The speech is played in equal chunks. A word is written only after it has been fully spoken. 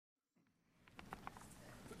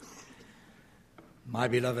My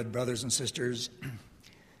beloved brothers and sisters,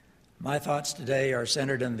 my thoughts today are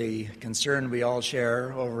centered in the concern we all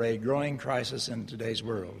share over a growing crisis in today's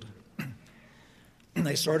world,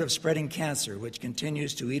 a sort of spreading cancer which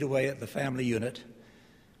continues to eat away at the family unit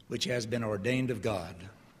which has been ordained of God.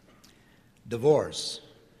 Divorce,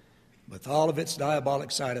 with all of its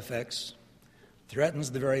diabolic side effects,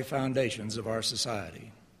 threatens the very foundations of our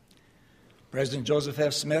society. President Joseph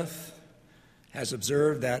F. Smith has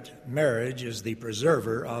observed that marriage is the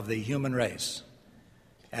preserver of the human race,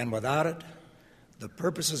 and without it, the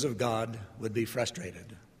purposes of God would be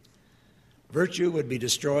frustrated. Virtue would be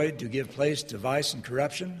destroyed to give place to vice and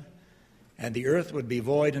corruption, and the earth would be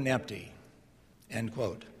void and empty. End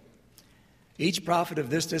quote. Each prophet of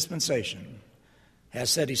this dispensation has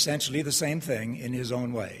said essentially the same thing in his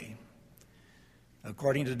own way.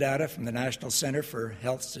 According to data from the National Center for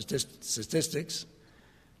Health Statistics,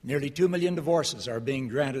 nearly 2 million divorces are being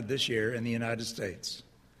granted this year in the United States.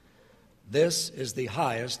 This is the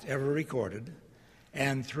highest ever recorded,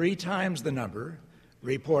 and 3 times the number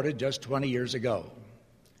reported just 20 years ago.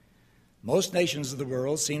 Most nations of the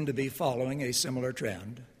world seem to be following a similar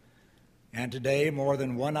trend, and today more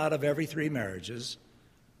than 1 out of every 3 marriages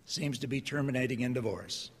seems to be terminating in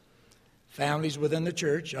divorce. Families within the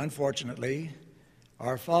church, unfortunately,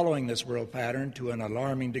 are following this world pattern to an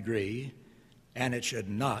alarming degree, and it should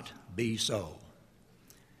not be so.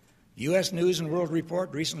 U.S. News and World Report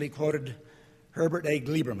recently quoted Herbert A.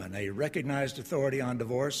 Gleiberman, a recognized authority on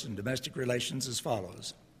divorce and domestic relations, as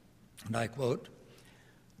follows, and I quote,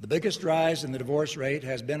 "The biggest rise in the divorce rate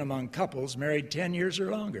has been among couples married 10 years or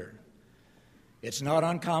longer. It's not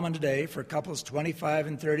uncommon today for couples 25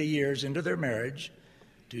 and 30 years into their marriage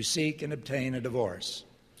to seek and obtain a divorce."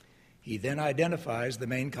 He then identifies the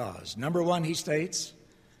main cause. Number 1, he states,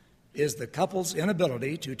 is the couple's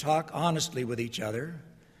inability to talk honestly with each other,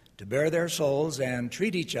 to bare their souls and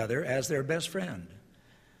treat each other as their best friend.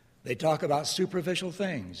 They talk about superficial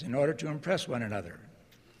things in order to impress one another.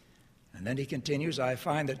 And then he continues, "I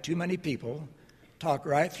find that too many people talk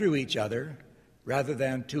right through each other rather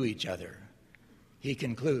than to each other." He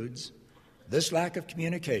concludes, "This lack of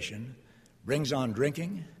communication brings on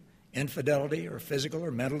drinking, infidelity, or physical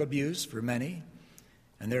or mental abuse for many,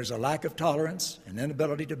 and there's a lack of tolerance and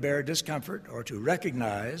inability to bear discomfort or to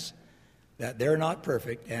recognize that they're not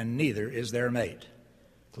perfect and neither is their mate."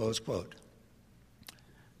 Close quote.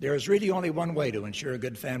 There is really only one way to ensure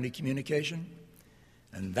good family communication,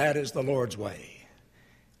 and that is the Lord's way.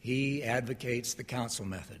 He advocates the counsel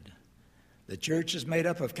method. The church is made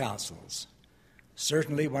up of councils.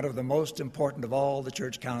 Certainly one of the most important of all the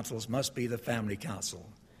church councils must be the family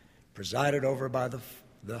council, presided over by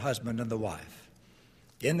the husband and the wife.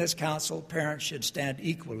 In this council, parents should stand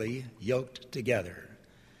equally yoked together,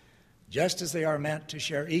 just as they are meant to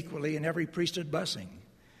share equally in every priesthood blessing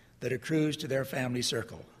that accrues to their family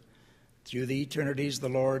circle. Through the eternities, the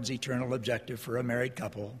Lord's eternal objective for a married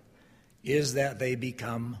couple is that they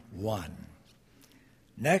become one.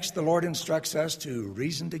 Next, the Lord instructs us to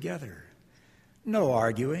reason together. No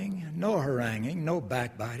arguing, no haranguing, no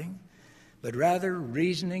backbiting, but rather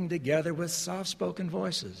reasoning together with soft-spoken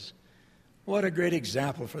voices. What a great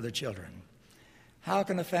example for the children. How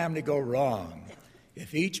can a family go wrong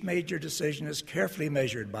if each major decision is carefully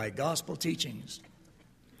measured by gospel teachings?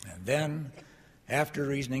 And then, after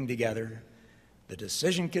reasoning together, the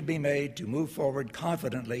decision can be made to move forward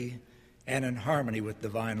confidently and in harmony with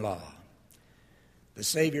divine law. The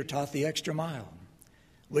Savior taught the extra mile,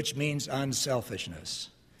 which means unselfishness.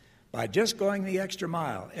 By just going the extra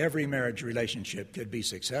mile, every marriage relationship could be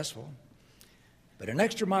successful. But an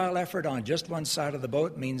extra mile effort on just one side of the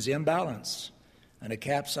boat means imbalance, and a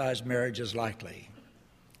capsized marriage is likely.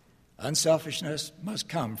 Unselfishness must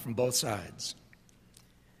come from both sides.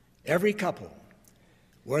 Every couple,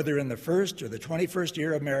 whether in the first or the 21st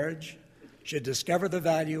year of marriage, should discover the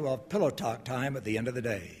value of pillow talk time at the end of the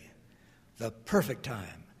day, the perfect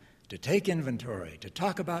time to take inventory, to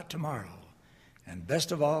talk about tomorrow. And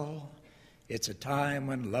best of all, it's a time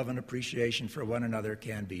when love and appreciation for one another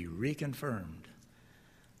can be reconfirmed.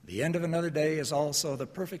 The end of another day is also the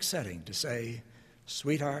perfect setting to say,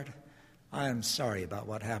 "Sweetheart, I am sorry about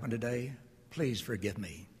what happened today. Please forgive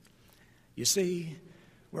me." You see,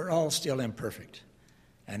 we're all still imperfect,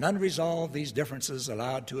 and unresolved, these differences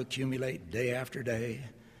allowed to accumulate day after day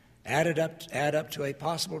add up to a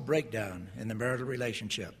possible breakdown in the marital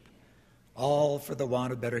relationship, all for the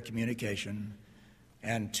want of better communication,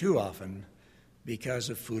 and too often because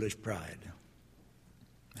of foolish pride.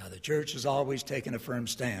 Now, the church has always taken a firm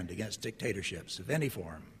stand against dictatorships of any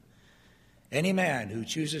form. Any man who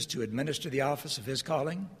chooses to administer the office of his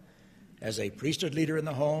calling as a priesthood leader in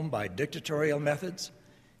the home by dictatorial methods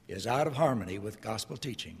is out of harmony with gospel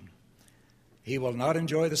teaching. He will not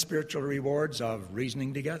enjoy the spiritual rewards of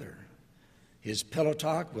reasoning together. His pillow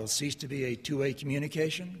talk will cease to be a two-way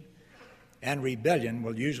communication, and rebellion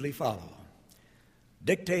will usually follow.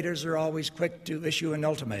 Dictators are always quick to issue an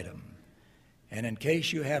ultimatum, and in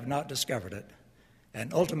case you have not discovered it,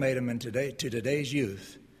 an ultimatum to today's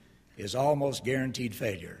youth is almost guaranteed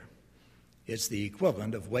failure. It's the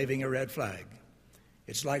equivalent of waving a red flag.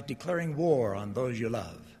 It's like declaring war on those you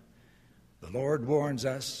love. The Lord warns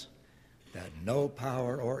us that no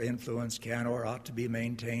power or influence can or ought to be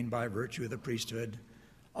maintained by virtue of the priesthood,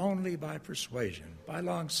 only by persuasion, by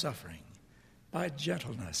long-suffering, by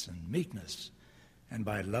gentleness and meekness, and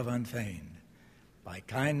by love unfeigned, by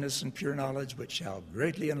kindness and pure knowledge, which shall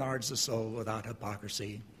greatly enlarge the soul without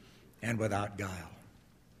hypocrisy and without guile.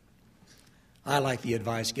 I like the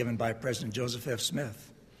advice given by President Joseph F.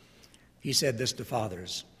 Smith. He said this to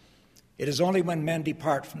fathers: "It is only when men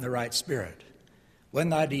depart from the right spirit, when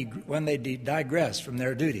they digress from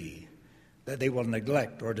their duty, that they will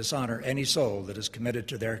neglect or dishonor any soul that is committed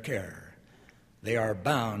to their care. They are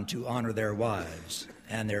bound to honor their wives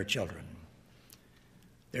and their children."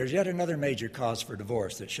 There's yet another major cause for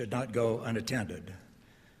divorce that should not go unattended: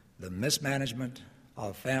 the mismanagement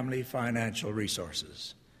of family financial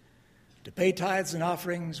resources. To pay tithes and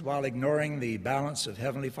offerings while ignoring the balance of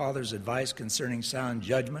Heavenly Father's advice concerning sound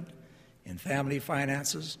judgment in family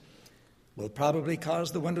finances will probably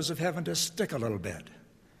cause the windows of heaven to stick a little bit.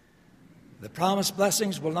 The promised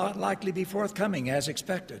blessings will not likely be forthcoming as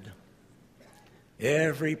expected.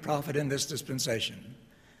 Every prophet in this dispensation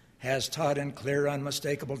has taught in clear,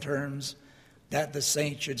 unmistakable terms that the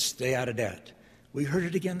saints should stay out of debt. We heard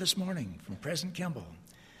it again this morning from President Kimball,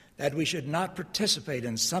 that we should not participate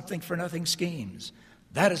in something-for-nothing schemes.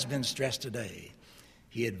 That has been stressed today.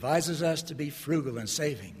 He advises us to be frugal in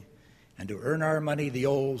saving and to earn our money the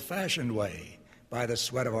old-fashioned way, by the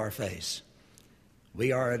sweat of our face.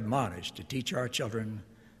 We are admonished to teach our children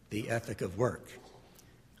the ethic of work.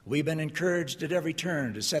 We've been encouraged at every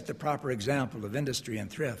turn to set the proper example of industry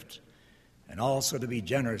and thrift, and also to be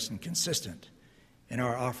generous and consistent in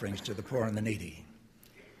our offerings to the poor and the needy.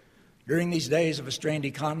 During these days of a strained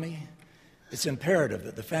economy, it's imperative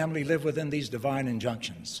that the family live within these divine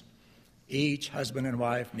injunctions. Each husband and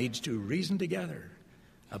wife needs to reason together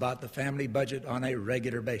about the family budget on a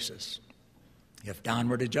regular basis. If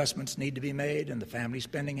downward adjustments need to be made in the family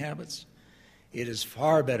spending habits, it is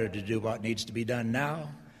far better to do what needs to be done now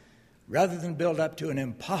rather than build up to an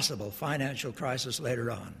impossible financial crisis later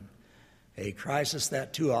on, a crisis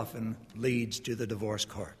that too often leads to the divorce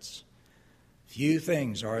courts. Few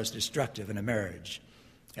things are as destructive in a marriage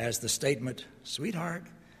as the statement, "Sweetheart,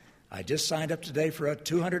 I just signed up today for a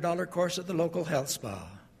 $200 course at the local health spa."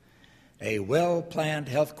 A well-planned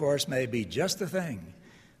health course may be just the thing,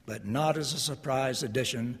 but not as a surprise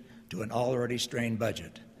addition to an already strained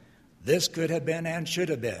budget. This could have been and should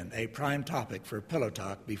have been a prime topic for pillow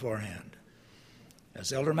talk beforehand.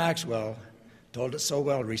 As Elder Maxwell told us so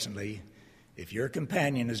well recently, if your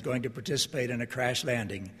companion is going to participate in a crash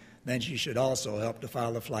landing, then she should also help to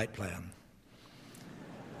file the flight plan.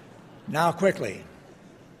 Now, quickly,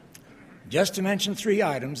 just to mention 3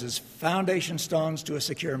 items as foundation stones to a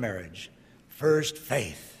secure marriage. First,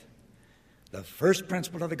 faith, the first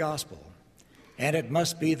principle of the gospel, and it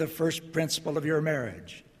must be the first principle of your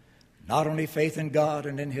marriage. Not only faith in God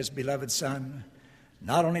and in His beloved Son,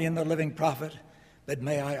 not only in the living prophet, but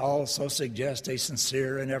may I also suggest a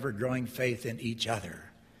sincere and ever-growing faith in each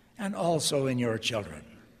other, and also in your children.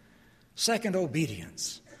 Second,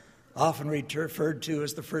 obedience, often referred to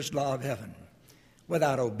as the first law of heaven.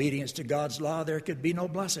 Without obedience to God's law, there could be no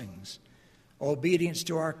blessings. Obedience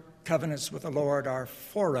to our covenants with the Lord are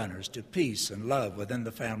forerunners to peace and love within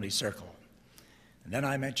the family circle. And then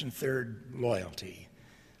I mentioned third, loyalty.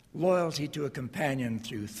 Loyalty to a companion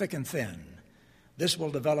through thick and thin. This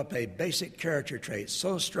will develop a basic character trait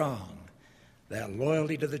so strong that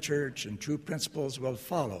loyalty to the church and true principles will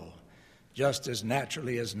follow just as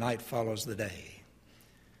naturally as night follows the day.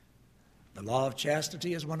 The law of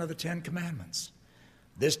chastity is one of the 10 commandments.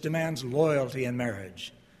 This demands loyalty in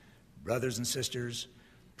marriage. Brothers and sisters,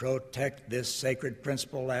 protect this sacred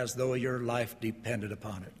principle as though your life depended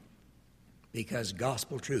upon it, because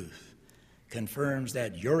gospel truth confirms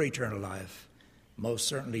that your eternal life most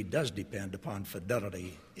certainly does depend upon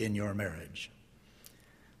fidelity in your marriage.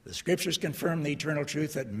 The Scriptures confirm the eternal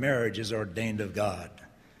truth that marriage is ordained of God.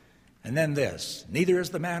 And then this, neither is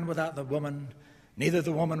the man without the woman, neither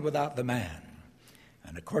the woman without the man.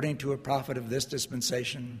 And according to a prophet of this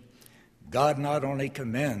dispensation, God not only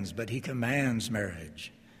commends, but He commands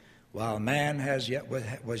marriage. while man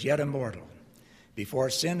was yet immortal, before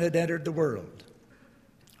sin had entered the world,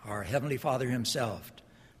 our Heavenly Father himself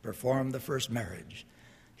performed the first marriage.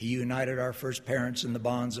 He united our first parents in the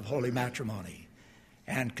bonds of holy matrimony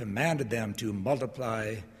and commanded them to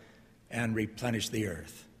multiply and replenish the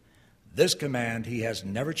earth. This command he has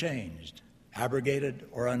never changed, abrogated,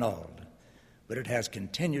 or annulled, but it has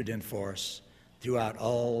continued in force throughout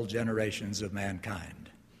all generations of mankind.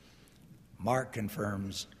 Mark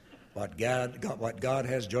confirms, what God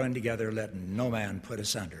has joined together, let no man put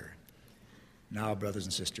asunder. Now, brothers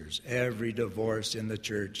and sisters, every divorce in the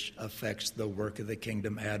church affects the work of the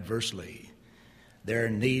kingdom adversely. There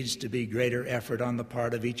needs to be greater effort on the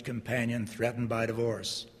part of each companion threatened by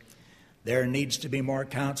divorce. There needs to be more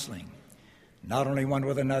counseling, not only one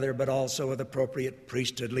with another, but also with appropriate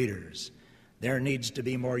priesthood leaders. There needs to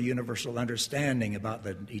be more universal understanding about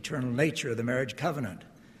the eternal nature of the marriage covenant.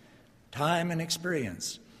 Time and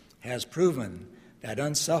experience has proven that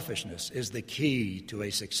unselfishness is the key to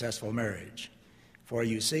a successful marriage. For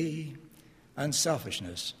you see,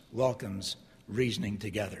 unselfishness welcomes reasoning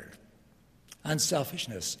together.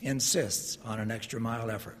 Unselfishness insists on an extra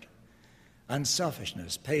mile effort.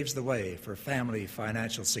 Unselfishness paves the way for family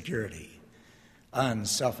financial security.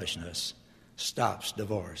 Unselfishness stops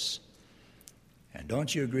divorce. And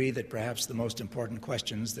don't you agree that perhaps the most important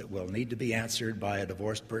questions that will need to be answered by a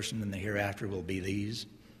divorced person in the hereafter will be these?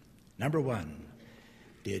 Number one,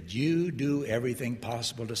 did you do everything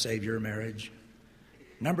possible to save your marriage?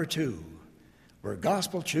 Number two, were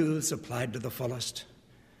gospel truths applied to the fullest?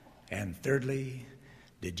 And thirdly,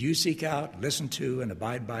 did you seek out, listen to, and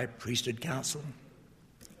abide by priesthood counsel?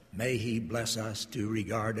 May he bless us to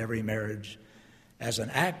regard every marriage as an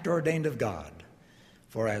act ordained of God.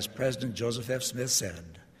 For as President Joseph F. Smith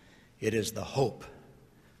said, it is the hope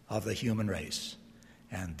of the human race.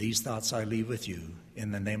 And these thoughts I leave with you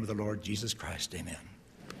in the name of the Lord Jesus Christ. Amen.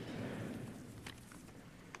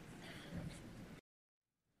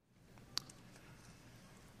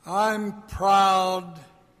 I'm proud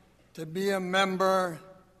to be a member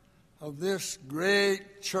of this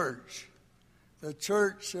great church, the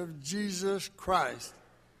Church of Jesus Christ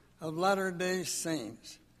of Latter-day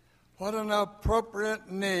Saints. What an appropriate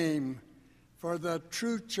name for the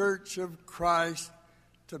true Church of Christ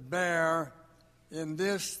to bear in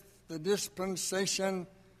this, the dispensation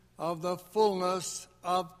of the fullness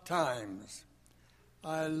of times.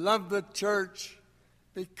 I love the church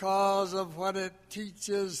because of what it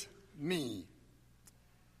teaches me.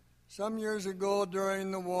 Some years ago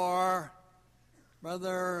during the war,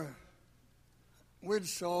 Brother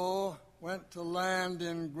Widsoe went to land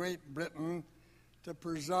in Great Britain to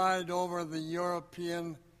preside over the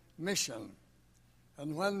European mission.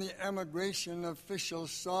 And when the immigration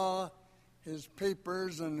officials saw his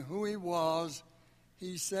papers and who he was,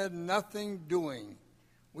 he said, "Nothing doing.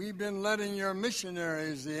 We've been letting your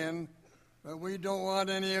missionaries in, but we don't want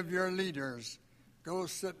any of your leaders. Go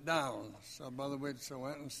sit down." So Brother Widsoe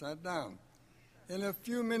went and sat down. In a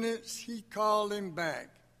few minutes, he called him back,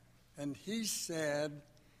 and he said,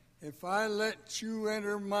 "If I let you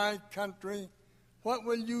enter my country, what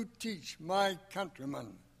will you teach my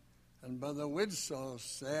countrymen?" And Brother Widsoe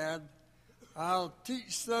said, "I'll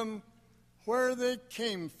teach them where they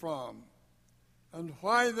came from and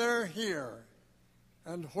why they're here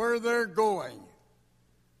and where they're going."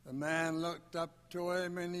 The man looked up to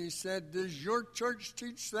him and he said, "Does your church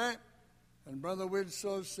teach that?" And Brother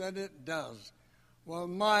Widsoe said, "It does." "Well,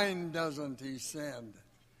 mine doesn't," he said.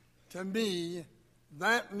 "To me,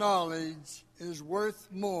 that knowledge is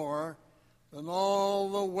worth more than all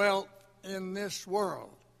the wealth in this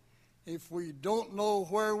world. If we don't know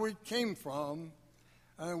where we came from,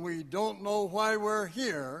 and we don't know why we're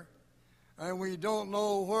here, and we don't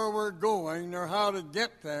know where we're going or how to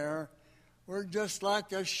get there, we're just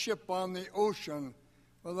like a ship on the ocean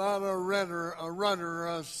without a rudder,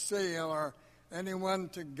 a sail, or anyone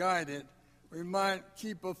to guide it. We might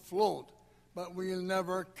keep afloat, but we'll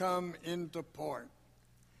never come into port.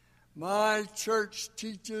 My church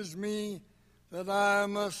teaches me that I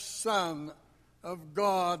am a son of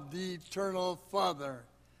God, the eternal Father,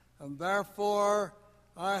 and therefore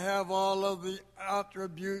I have all of the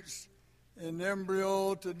attributes in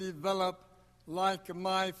embryo to develop like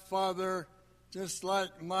my Father, just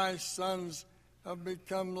like my sons have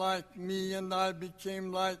become like me, and I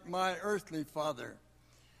became like my earthly father.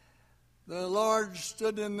 The Lord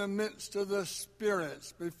stood in the midst of the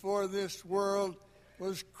spirits before this world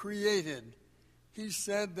was created. He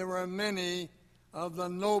said there were many of the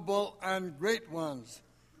noble and great ones,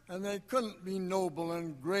 and they couldn't be noble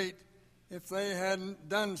and great if they hadn't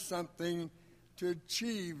done something to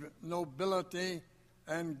achieve nobility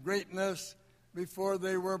and greatness before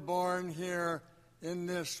they were born here in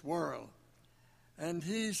this world. And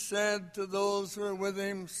he said to those who were with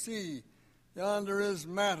him, "See, yonder is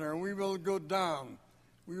matter. We will go down.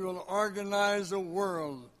 We will organize a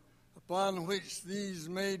world upon which these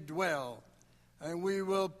may dwell, and we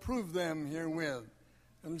will prove them herewith,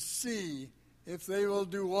 and see if they will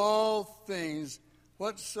do all things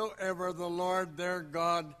whatsoever the Lord their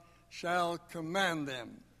God shall command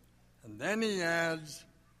them." And then he adds,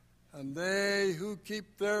 "And they who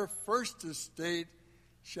keep their first estate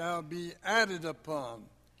shall be added upon,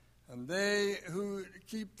 and they who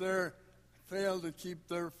fail to keep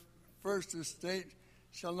their first estate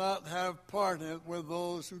shall not have part in it with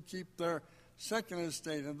those who keep their second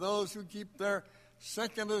estate. And those who keep their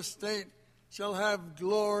second estate shall have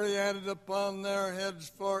glory added upon their heads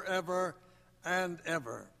forever and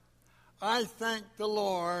ever." I thank the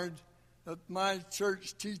Lord that my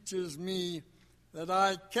church teaches me that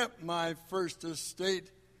I kept my first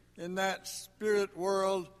estate in that spirit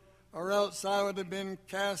world, or else I would have been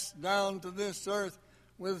cast down to this earth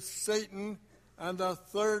with Satan and a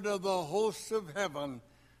third of the hosts of heaven.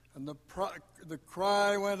 And the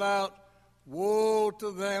cry went out, "Woe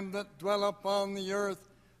to them that dwell upon the earth,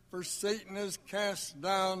 for Satan is cast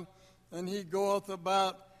down, and he goeth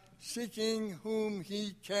about seeking whom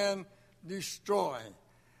he can destroy."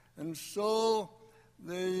 And so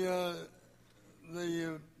the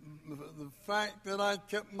fact that I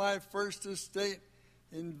kept my first estate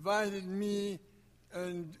invited me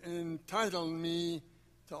and entitled me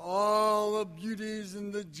to all the beauties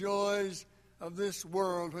and the joys of this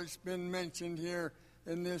world which has been mentioned here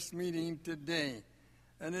in this meeting today.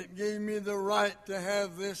 And it gave me the right to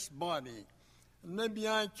have this body. And maybe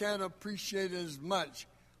I can't appreciate as much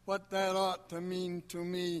what that ought to mean to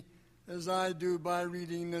me as I do by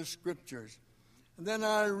reading the Scriptures. And then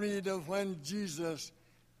I read of when Jesus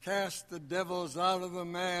cast the devils out of the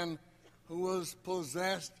man who was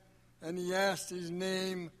possessed, and he asked his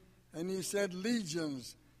name, and he said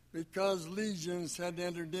legions, because legions had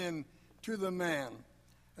entered into the man.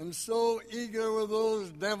 And so eager were those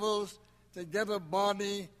devils to get a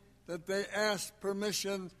body that they asked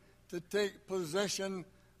permission to take possession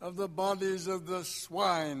of the bodies of the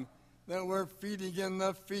swine that were feeding in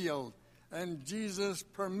the field. And Jesus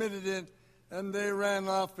permitted it, and they ran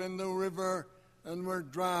off in the river and were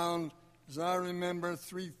drowned, as I remember,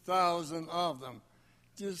 3,000 of them.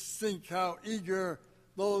 Just think how eager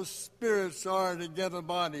those spirits are to get a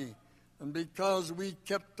body. And because we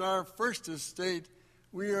kept our first estate,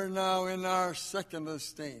 we are now in our second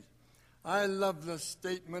estate. I love the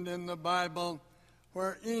statement in the Bible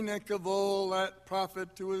where Enoch of old, that prophet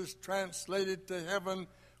who was translated to heaven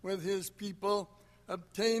with his people,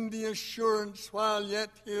 obtained the assurance while yet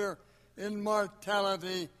here in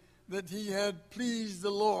mortality that he had pleased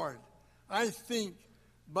the Lord. I think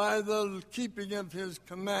by the keeping of his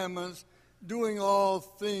commandments, doing all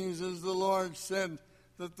things as the Lord said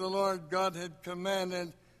that the Lord God had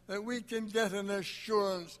commanded, that we can get an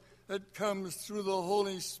assurance that comes through the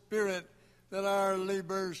Holy Spirit that our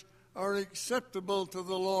labors are acceptable to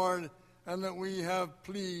the Lord and that we have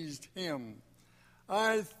pleased him.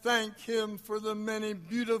 I thank him for the many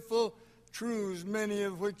beautiful truths, many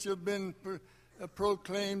of which have been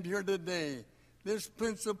proclaimed here today. This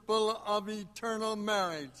principle of eternal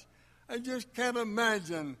marriage. I just can't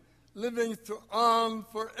imagine living on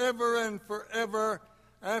forever and forever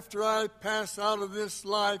after I pass out of this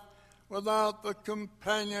life without the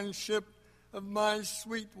companionship of my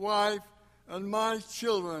sweet wife and my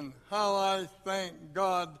children. How I thank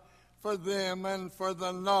God for them and for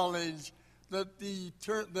the knowledge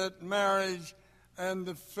that marriage and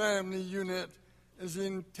the family unit is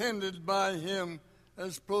intended by him,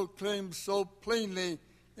 as proclaimed so plainly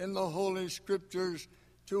in the Holy Scriptures,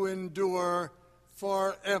 to endure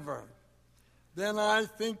forever. Then I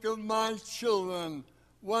think of my children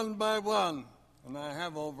one by one, and I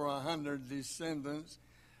have over 100 descendants,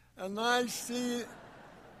 and I see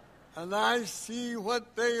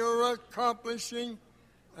what they are accomplishing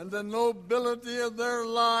and the nobility of their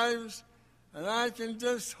lives, and I can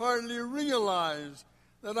just hardly realize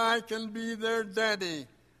that I can be their daddy.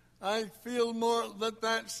 I feel more that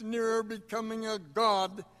that's nearer becoming a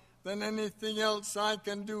god than anything else I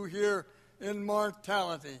can do here in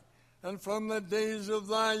mortality. And from the days of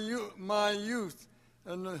my youth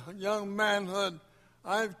and young manhood,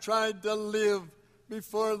 I've tried to live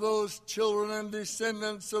before those children and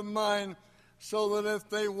descendants of mine so that if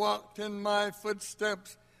they walked in my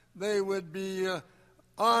footsteps, they would be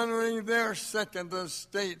honoring their second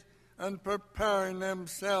estate and preparing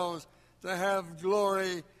themselves to have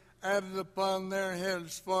glory added upon their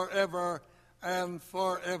heads forever and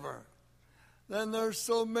forever. Then there's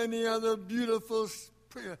so many other beautiful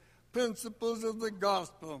principles of the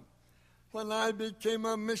gospel. When I became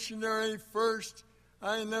a missionary first,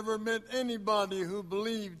 I never met anybody who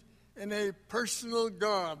believed in a personal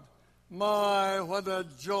God. My, what a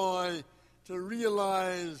joy to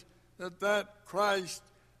realize that Christ,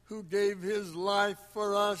 who gave his life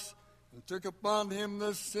for us and took upon him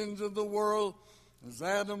the sins of the world, as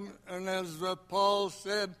Adam and as Paul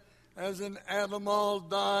said, as in Adam all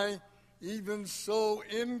die, even so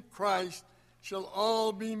in Christ shall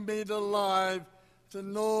all be made alive, to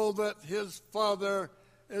know that his Father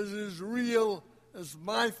is as real as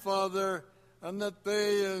my Father, and that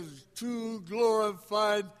they, as two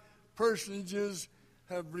glorified personages,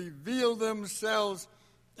 have revealed themselves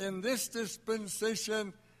in this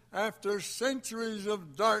dispensation after centuries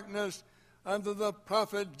of darkness unto the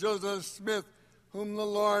prophet Joseph Smith, whom the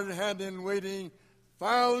Lord had in waiting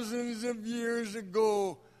thousands of years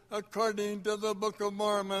ago, according to the Book of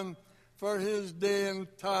Mormon, for his day and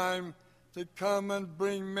time to come and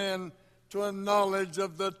bring men to a knowledge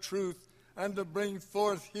of the truth and to bring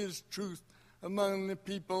forth his truth among the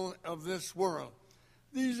people of this world.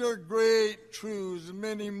 These are great truths.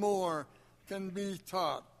 Many more can be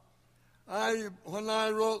taught. When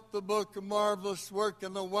I wrote the book, A Marvelous Work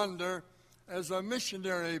and a Wonder, as a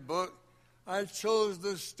missionary book, I chose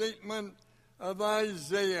the statement of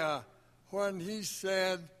Isaiah when he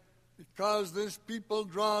said, because this people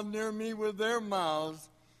draw near me with their mouths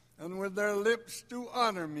and with their lips do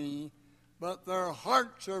honor me, but their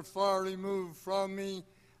hearts are far removed from me,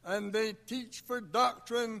 and they teach for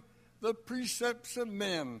doctrine the precepts of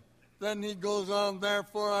men. Then he goes on,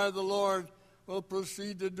 therefore I, the Lord, will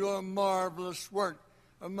proceed to do a marvelous work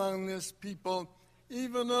among this people,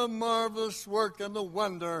 even a marvelous work and a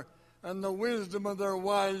wonder, and the wisdom of their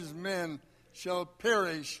wise men shall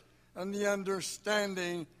perish, and the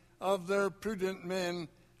understanding of their prudent men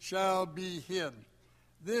shall be hid.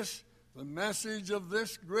 This, the message of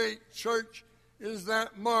this great church, is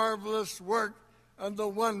that marvelous work and the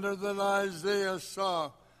wonder that Isaiah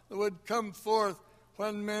saw, that would come forth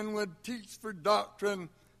when men would teach for doctrine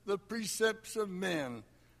the precepts of men.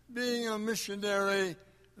 Being a missionary,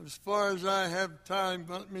 as far as I have time,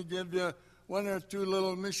 let me give you one or two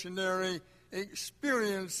little missionary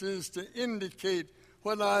experiences to indicate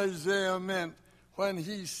what Isaiah meant when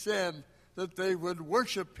he said that they would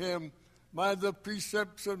worship him by the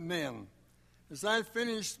precepts of men. As I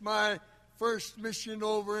finished my first mission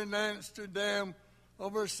over in Amsterdam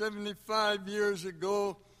over 75 years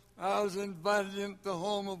ago, I was invited into the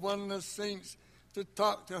home of one of the saints to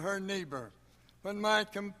talk to her neighbor. When my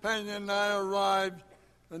companion and I arrived,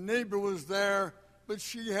 the neighbor was there, but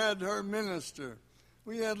she had her minister.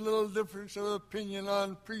 We had a little difference of opinion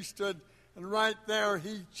on priesthood, and right there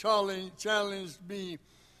he challenged me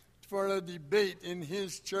for a debate in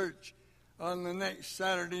his church on the next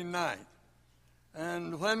Saturday night.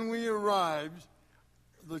 And when we arrived,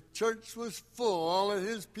 the church was full. All of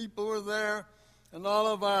his people were there, and all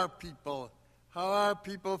of our people. How our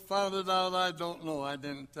people found it out, I don't know. I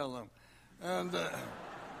didn't tell them. And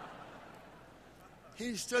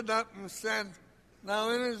he stood up and said, now,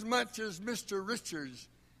 inasmuch as Mr. Richards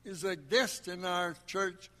is a guest in our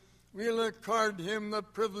church, we'll accord him the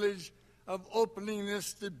privilege of opening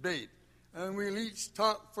this debate, and we'll each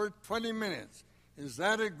talk for 20 minutes. Is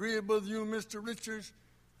that agreeable with you, Mr. Richards?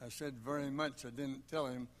 I said, very much. I didn't tell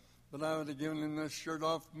him, but I would have given him the shirt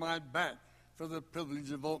off my back for the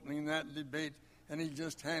privilege of opening that debate, and he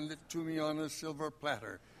just handed it to me on a silver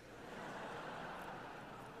platter.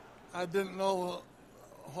 I didn't know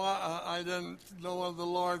whether the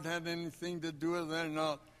Lord had anything to do with it or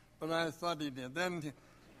not, but I thought he did. Then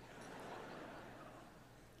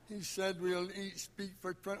he said, we'll each speak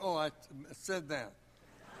for 20. Oh, I said that.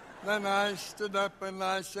 Then I stood up and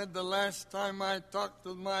I said, the last time I talked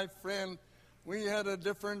with my friend, we had a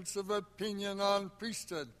difference of opinion on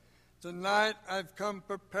priesthood. Tonight I've come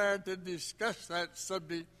prepared to discuss that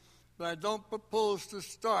subject, but I don't propose to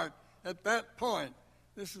start at that point.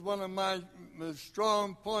 This is one of my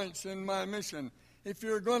strong points in my mission. If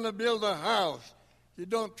you're going to build a house, you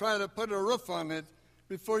don't try to put a roof on it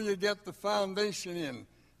before you get the foundation in.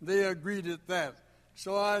 They agreed at that.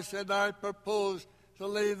 So I said I propose to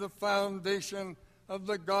lay the foundation of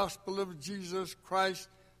the gospel of Jesus Christ,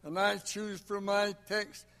 and I choose for my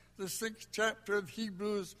text the 6th chapter of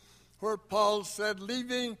Hebrews, where Paul said,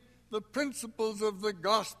 leaving the principles of the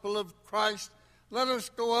gospel of Christ, let us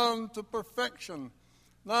go on to perfection,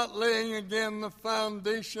 not laying again the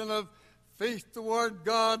foundation of faith toward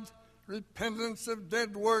God, repentance of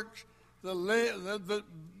dead works, the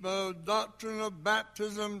doctrine of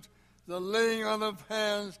baptisms, the laying on of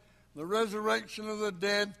hands, the resurrection of the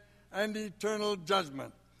dead, and eternal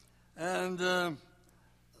judgment. And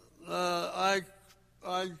I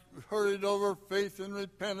hurried over faith and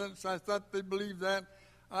repentance. I thought they believed that.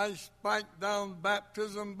 I spiked down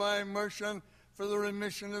baptism by immersion for the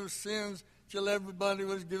remission of sins till everybody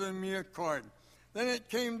was giving me a card. Then it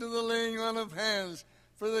came to the laying on of hands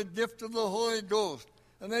for the gift of the Holy Ghost.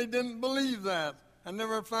 And they didn't believe that. I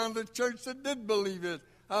never found a church that did believe it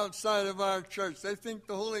outside of our church. They think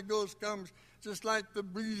the Holy Ghost comes just like the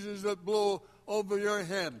breezes that blow over your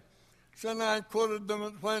head. So then I quoted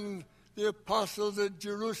them when the apostles at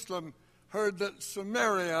Jerusalem heard that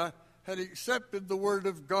Samaria had accepted the word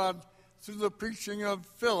of God through the preaching of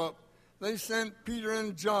Philip. They sent Peter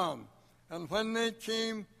and John. And when they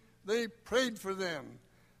came, they prayed for them.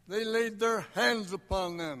 They laid their hands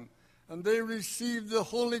upon them, and they received the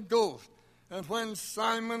Holy Ghost. And when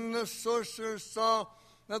Simon the sorcerer saw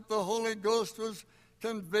that the Holy Ghost was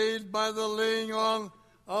conveyed by the laying on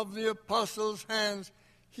of the apostles' hands,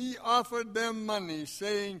 he offered them money,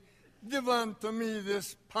 saying, "Give unto me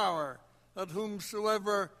this power, that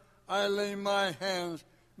whomsoever I lay my hands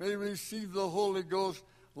may receive the Holy Ghost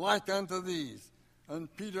like unto these."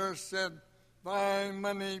 And Peter said, "Thy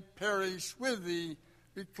money perish with thee,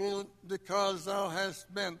 because thou hast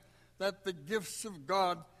meant that the gifts of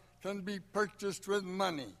God can be purchased with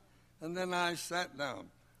money." And then I sat down.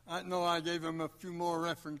 I gave him a few more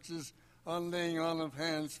references on laying on of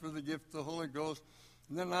hands for the gift of the Holy Ghost.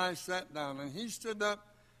 And then I sat down, and he stood up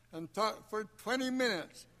and talked for 20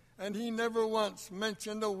 minutes, and he never once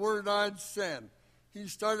mentioned a word I'd said. He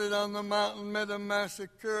started on the Mountain Meadow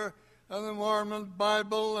Massacre and the Mormon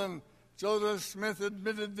Bible, and Joseph Smith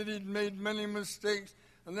admitted that he'd made many mistakes,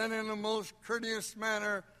 and then in a most courteous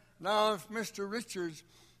manner, "Now if Mr. Richards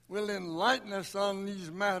will enlighten us on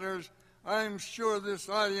these matters, I'm sure this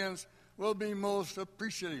audience will be most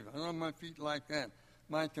appreciative." I was on my feet like that.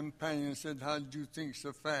 My companion said, "How did you think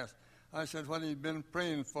so fast?" I said, "What he'd been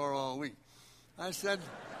praying for all week." I said,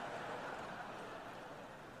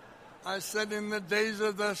 in the days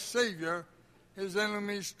of the Savior, his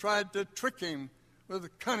enemies tried to trick him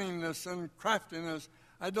with cunningness and craftiness.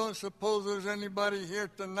 I don't suppose there's anybody here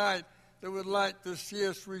tonight that would like to see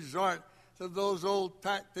us resort to those old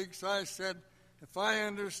tactics. I said, if I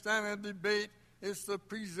understand a debate, it's the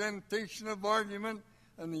presentation of argument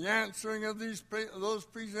and the answering of those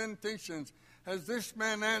presentations. Has this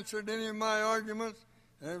man answered any of my arguments?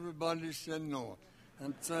 Everybody said no.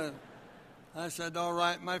 And so I said, "All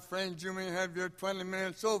right, my friends, you may have your 20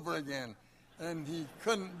 minutes over again." And he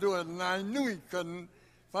couldn't do it, and I knew he couldn't.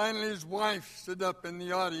 Finally, his wife stood up in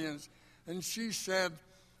the audience, and she said,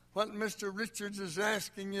 "What Mr. Richards is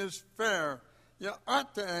asking is fair. You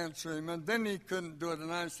ought to answer him." And then he couldn't do it,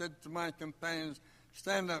 and I said to my companions,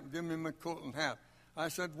 "Stand up, give me my coat and hat." I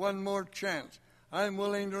said, "One more chance. I'm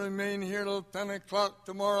willing to remain here till 10 o'clock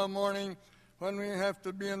tomorrow morning when we have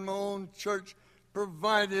to be in my own church,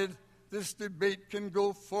 provided this debate can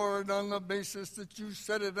go forward on the basis that you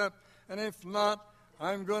set it up. And if not,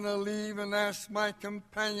 I'm going to leave and ask my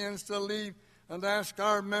companions to leave and ask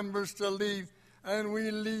our members to leave. And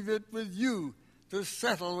we leave it with you to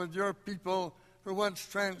settle with your people for what's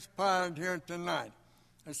transpired here tonight."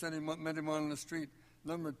 I said he met him on the street a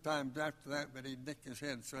number of times after that, but he dicked his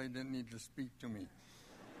head, so he didn't need to speak to me.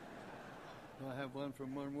 Do I have one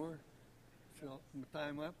from one more? Fill the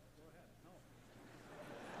time up?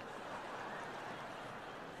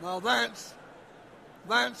 Now that's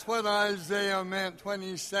what Isaiah meant when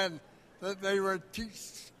he said that they were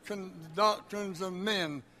doctrines of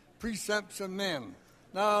men, precepts of men.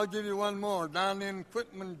 Now I'll give you one more. Down in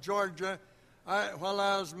Quitman, Georgia, while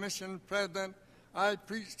I was mission president, I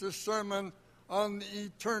preached a sermon on the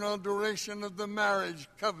eternal duration of the marriage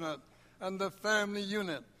covenant and the family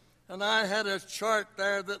unit. And I had a chart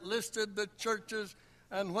there that listed the churches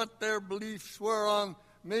and what their beliefs were on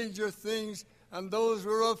major things, and those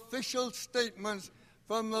were official statements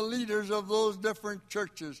from the leaders of those different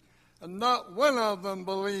churches. And not one of them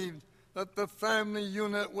believed that the family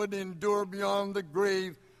unit would endure beyond the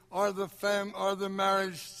grave or the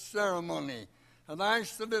marriage ceremony. And I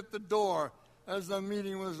stood at the door as the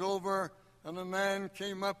meeting was over, and a man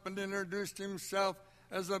came up and introduced himself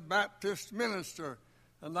as a Baptist minister.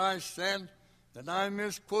 And I said, "Did I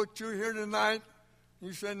misquote you here tonight?"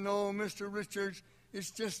 He said, "No, Mr. Richards,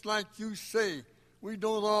 it's just like you say. We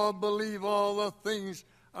don't all believe all the things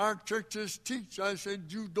our churches teach." I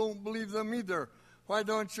said, "You don't believe them either. Why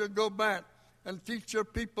don't you go back and teach your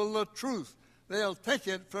people the truth? They'll take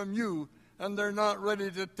it from you, and they're not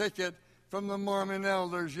ready to take it from the Mormon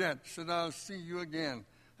elders yet." He said, "I'll see you again."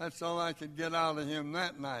 That's all I could get out of him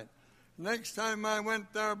that night. Next time I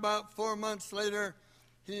went there, about 4 months later,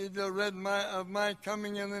 he had read of my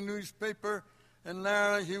coming in the newspaper, and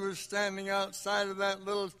there he was standing outside of that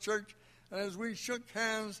little church. And as we shook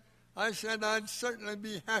hands, I said I'd certainly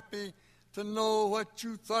be happy to know what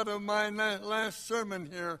you thought of my last sermon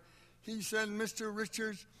here. He said, Mr.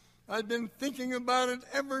 Richards, I've been thinking about it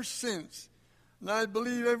ever since, and I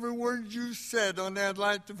believe every word you said, only I'd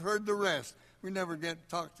like to have heard the rest. We never get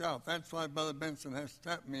talked out. That's why Brother Benson has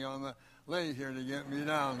tapped me on the leg here to get me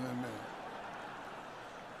down in a minute.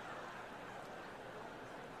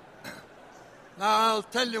 Now, I'll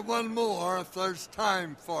tell you one more if there's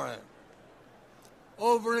time for it.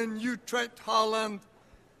 Over in Utrecht, Holland,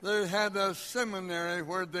 they had a seminary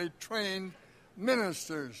where they trained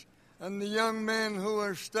ministers. And the young men who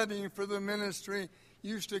were studying for the ministry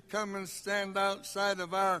used to come and stand outside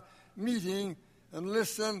of our meeting and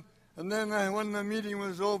listen. And then when the meeting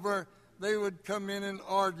was over, they would come in and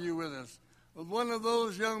argue with us. With one of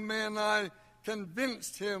those young men, I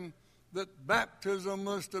convinced him that baptism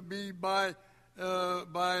was to be by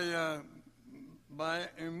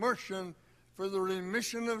immersion for the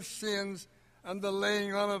remission of sins and the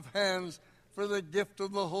laying on of hands for the gift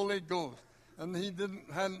of the Holy Ghost. And he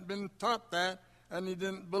hadn't been taught that, and he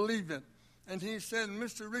didn't believe it. And he said,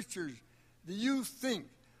 Mr. Richards, do you think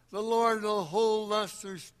the Lord will hold us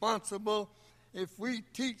responsible if we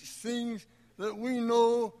teach things that we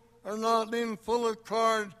know are not in full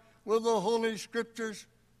accord with the Holy Scriptures?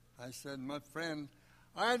 I said, my friend,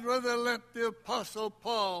 I'd rather let the Apostle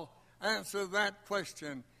Paul answer that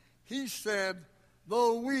question. He said,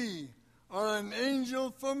 though we or an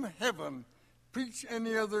angel from heaven preach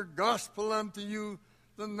any other gospel unto you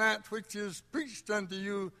than that which is preached unto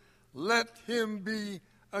you, let him be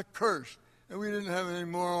accursed. And we didn't have any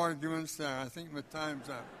more arguments there. I think my time's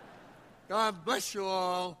up. God bless you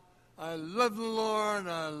all. I love the Lord.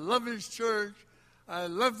 I love his church. I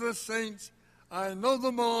love the saints. I know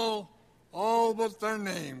them all but their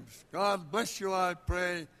names. God bless you, I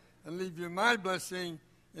pray, and leave you my blessing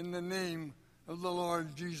in the name of the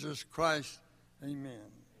Lord Jesus Christ. Amen.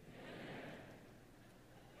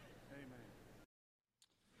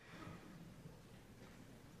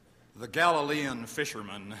 The Galilean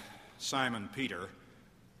fisherman, Simon Peter,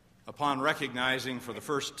 upon recognizing for the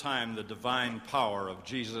first time the divine power of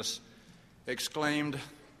Jesus, exclaimed,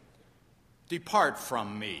 "Depart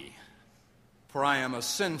from me, for I am a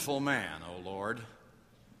sinful man, O Lord."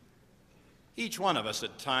 Each one of us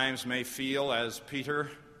at times may feel, as Peter,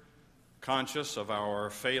 conscious of our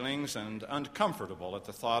failings and uncomfortable at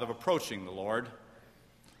the thought of approaching the Lord.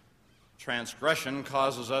 Transgression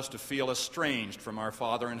causes us to feel estranged from our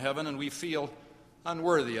Father in heaven, and we feel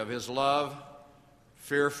unworthy of his love,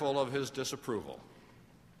 fearful of his disapproval.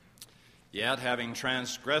 Yet, having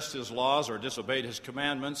transgressed his laws or disobeyed his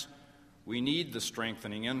commandments, we need the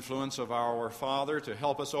strengthening influence of our Father to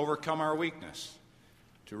help us overcome our weakness,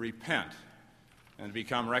 to repent, and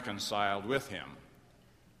become reconciled with him.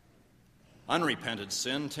 Unrepented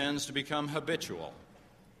sin tends to become habitual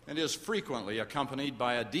and is frequently accompanied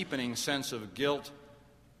by a deepening sense of guilt,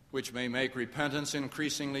 which may make repentance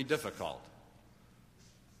increasingly difficult.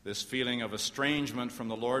 This feeling of estrangement from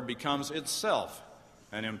the Lord becomes itself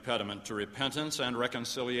an impediment to repentance and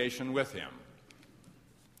reconciliation with him.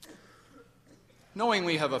 Knowing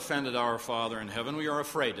we have offended our Father in heaven, we are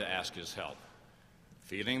afraid to ask his help,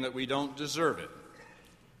 feeling that we don't deserve it.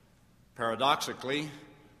 Paradoxically,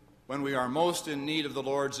 when we are most in need of the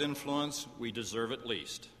Lord's influence, we deserve it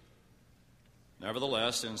least.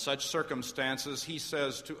 Nevertheless, in such circumstances, he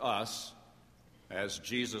says to us, as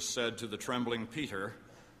Jesus said to the trembling Peter,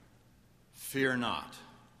 "Fear not."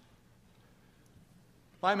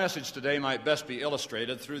 My message today might best be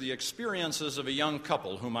illustrated through the experiences of a young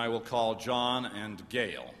couple whom I will call John and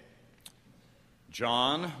Gail.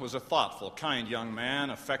 John was a thoughtful, kind young man,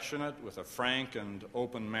 affectionate, with a frank and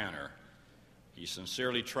open manner. He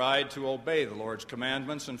sincerely tried to obey the Lord's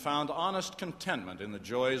commandments and found honest contentment in the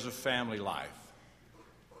joys of family life.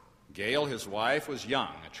 Gail, his wife, was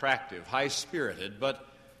young, attractive, high-spirited, but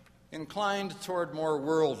inclined toward more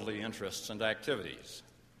worldly interests and activities.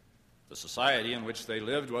 The society in which they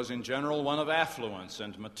lived was in general one of affluence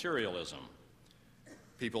and materialism.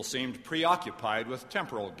 People seemed preoccupied with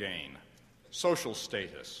temporal gain, social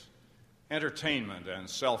status, entertainment, and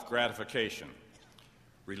self-gratification.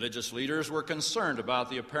 Religious leaders were concerned about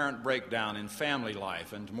the apparent breakdown in family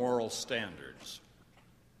life and moral standards.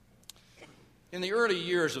 In the early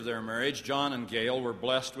years of their marriage, John and Gail were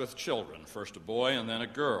blessed with children, first a boy and then a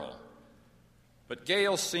girl. But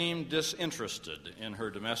Gail seemed disinterested in her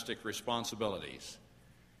domestic responsibilities.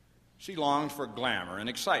 She longed for glamour and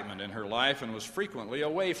excitement in her life and was frequently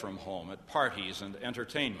away from home at parties and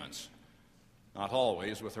entertainments, not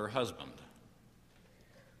always with her husband.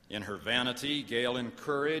 In her vanity, Gail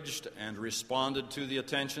encouraged and responded to the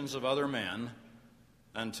attentions of other men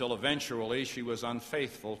until eventually she was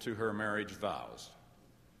unfaithful to her marriage vows.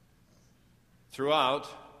 Throughout,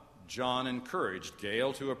 John encouraged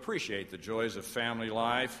Gail to appreciate the joys of family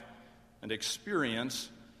life and experience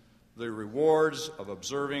the rewards of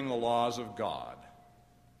observing the laws of God.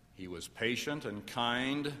 He was patient and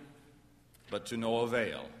kind, but to no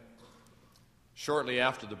avail. Shortly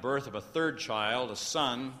after the birth of a third child, a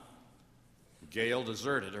son, Gail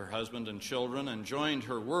deserted her husband and children and joined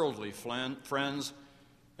her worldly friends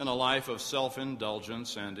in a life of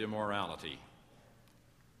self-indulgence and immorality.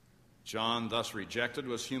 John, thus rejected,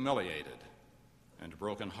 was humiliated and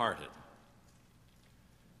brokenhearted.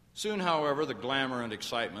 Soon, however, the glamour and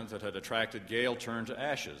excitement that had attracted Gail turned to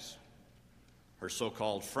ashes. Her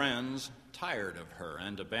so-called friends tired of her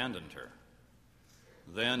and abandoned her.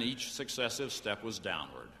 Then each successive step was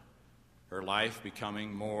downward, her life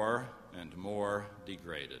becoming more and more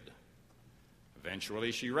degraded.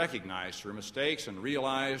 Eventually, she recognized her mistakes and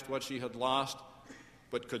realized what she had lost,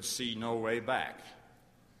 but could see no way back.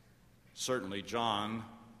 Certainly, John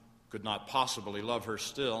could not possibly love her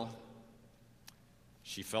still.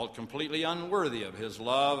 She felt completely unworthy of his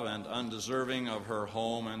love and undeserving of her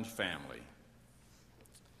home and family.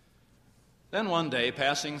 Then one day,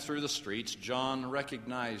 passing through the streets, John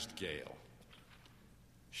recognized Gail.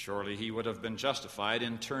 Surely he would have been justified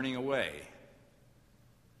in turning away,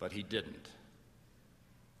 but he didn't.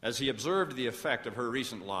 As he observed the effect of her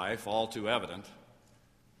recent life, all too evident,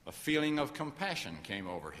 a feeling of compassion came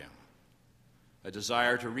over him, a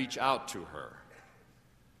desire to reach out to her.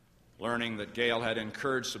 Learning that Gail had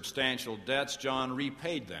incurred substantial debts, John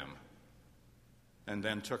repaid them and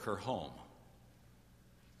then took her home.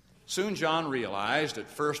 Soon John realized, at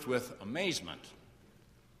first with amazement,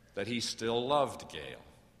 that he still loved Gail.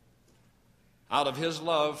 Out of his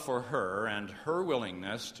love for her and her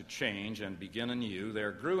willingness to change and begin anew,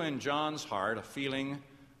 there grew in John's heart a feeling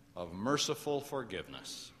of merciful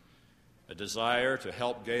forgiveness, a desire to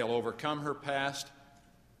help Gail overcome her past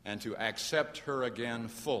and to accept her again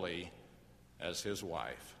fully as his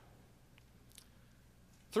wife.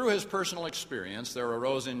 Through his personal experience, there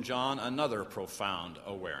arose in John another profound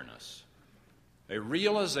awareness, a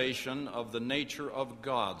realization of the nature of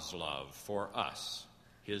God's love for us,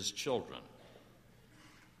 his children.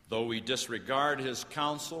 Though we disregard his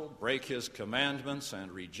counsel, break his commandments,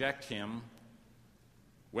 and reject him,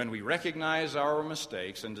 when we recognize our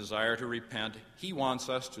mistakes and desire to repent, he wants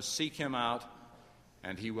us to seek him out,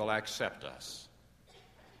 and he will accept us.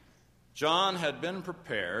 John had been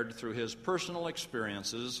prepared through his personal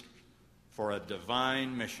experiences for a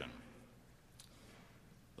divine mission.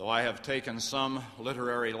 Though I have taken some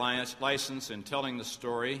literary license in telling the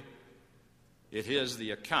story, it is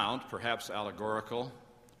the account, perhaps allegorical,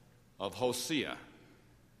 of Hosea,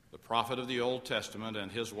 the prophet of the Old Testament,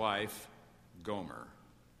 and his wife, Gomer.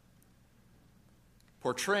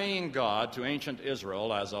 Portraying God to ancient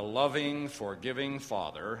Israel as a loving, forgiving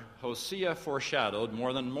father, Hosea foreshadowed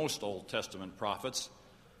more than most Old Testament prophets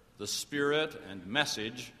the spirit and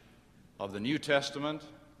message of the New Testament,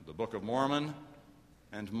 the Book of Mormon,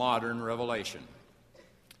 and modern Revelation.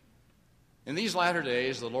 In these latter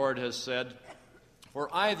days, the Lord has said, "For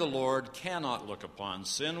I, the Lord, cannot look upon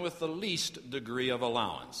sin with the least degree of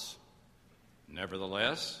allowance.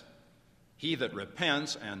 Nevertheless, he that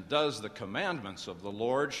repents and does the commandments of the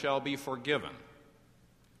Lord shall be forgiven."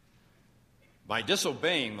 By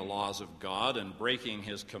disobeying the laws of God and breaking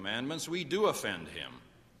his commandments, we do offend him.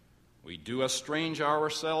 We do estrange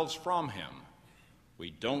ourselves from him. We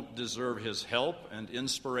don't deserve his help and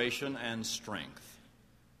inspiration and strength.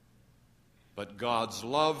 But God's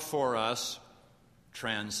love for us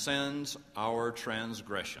transcends our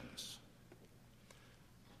transgressions.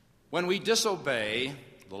 When we disobey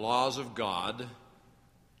the laws of God,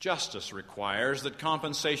 justice requires that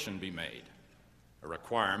compensation be made, a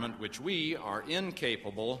requirement which we are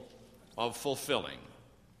incapable of fulfilling.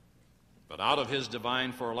 But out of his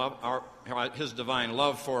divine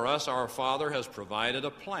love for us, our Father has provided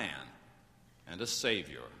a plan and a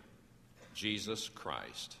Savior, Jesus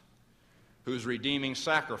Christ, whose redeeming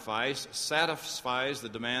sacrifice satisfies the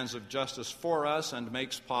demands of justice for us and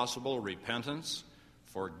makes possible repentance,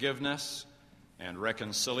 forgiveness, and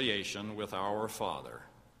reconciliation with our Father.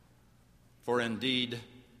 For indeed,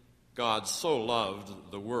 God so loved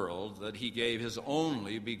the world that he gave his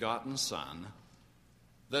only begotten Son,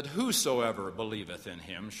 that whosoever believeth in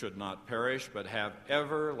him should not perish but have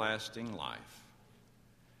everlasting life.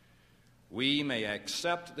 we may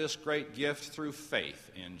accept this great gift through faith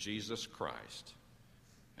in Jesus Christ,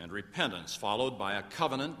 and repentance followed by a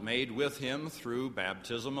covenant made with him through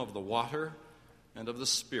baptism of the water and of the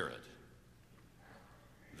Spirit.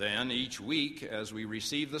 Then each week as we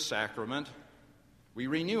receive the sacrament, we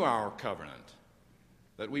renew our covenant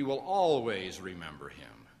that we will always remember him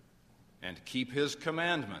and keep his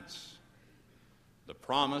commandments. The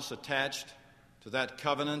promise attached to that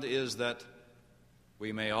covenant is that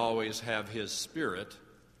we may always have his Spirit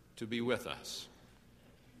to be with us.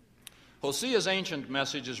 Hosea's ancient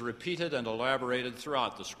message is repeated and elaborated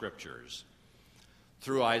throughout the Scriptures.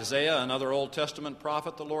 Through Isaiah, another Old Testament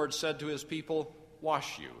prophet, the Lord said to his people,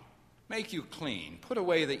 "Wash you, make you clean, put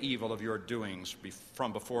away the evil of your doings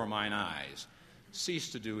from before mine eyes.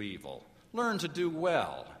 Cease to do evil, learn to do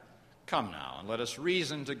well. Come now, and let us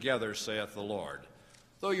reason together, saith the Lord.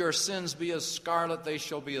 Though your sins be as scarlet, they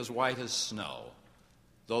shall be as white as snow.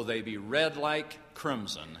 Though they be red like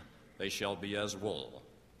crimson, they shall be as wool."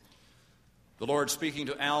 The Lord, speaking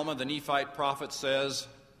to Alma, the Nephite prophet, says,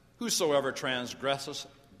 "Whosoever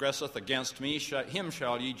transgresseth against me, him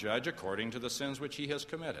shall ye judge according to the sins which he has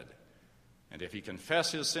committed. And if he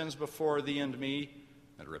confess his sins before thee and me,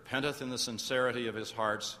 and repenteth in the sincerity of his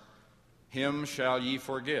hearts, him shall ye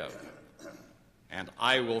forgive, and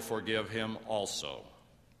I will forgive him also.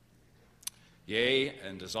 Yea,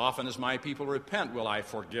 and as often as my people repent, will I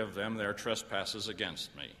forgive them their trespasses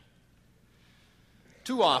against me."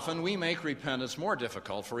 Too often we make repentance more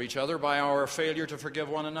difficult for each other by our failure to forgive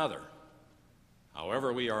one another.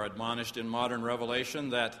 However, we are admonished in modern revelation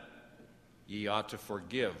that ye ought to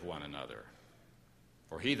forgive one another.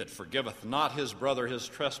 For he that forgiveth not his brother his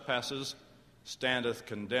trespasses standeth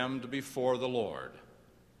condemned before the Lord,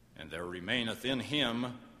 and there remaineth in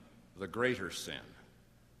him the greater sin.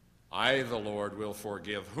 I, the Lord, will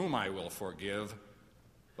forgive whom I will forgive,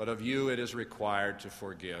 but of you it is required to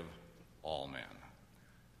forgive all men.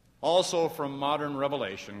 Also from modern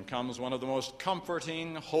revelation comes one of the most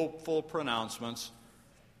comforting, hopeful pronouncements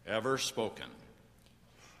ever spoken.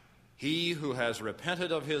 He who has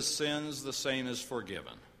repented of his sins, the same is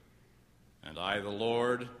forgiven. And I, the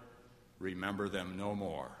Lord, remember them no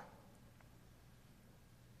more.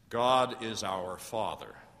 God is our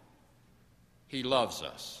Father. He loves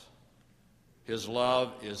us. His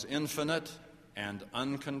love is infinite and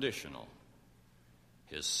unconditional.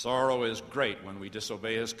 His sorrow is great when we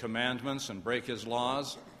disobey his commandments and break his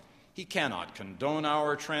laws. He cannot condone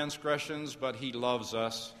our transgressions, but he loves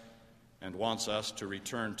us and wants us to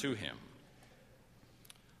return to him.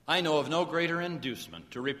 I know of no greater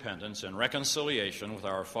inducement to repentance and reconciliation with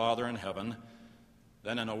our Father in heaven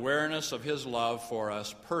than an awareness of his love for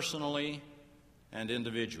us personally and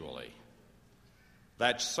individually.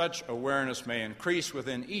 That such awareness may increase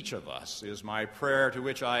within each of us is my prayer, to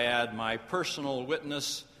which I add my personal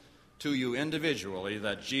witness to you individually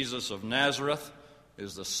that Jesus of Nazareth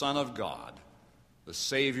is the Son of God, the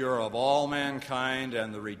Savior of all mankind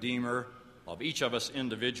and the Redeemer of each of us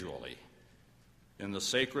individually. In the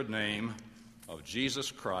sacred name of Jesus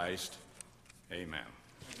Christ, amen.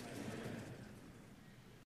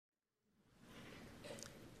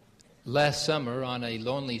 Last summer, on a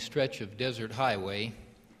lonely stretch of desert highway,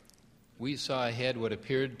 we saw ahead what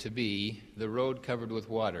appeared to be the road covered with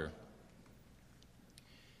water.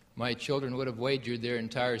 My children would have wagered their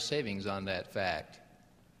entire savings on that fact.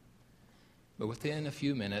 But within a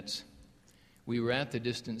few minutes, we were at the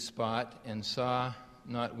distant spot and saw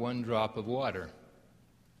not one drop of water.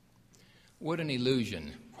 What an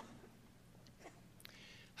illusion.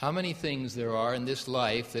 How many things there are in this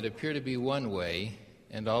life that appear to be one way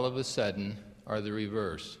and all of a sudden are the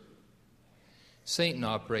reverse. Satan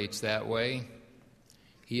operates that way.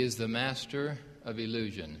 He is the master of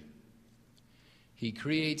illusion. He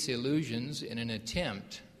creates illusions in an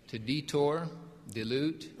attempt to detour,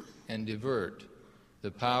 dilute, and divert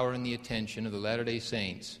the power and the attention of the Latter-day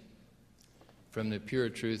Saints from the pure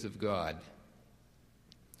truth of God.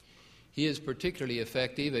 He is particularly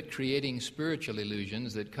effective at creating spiritual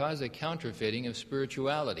illusions that cause a counterfeiting of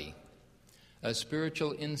spirituality, a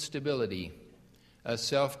spiritual instability, a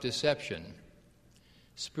self-deception,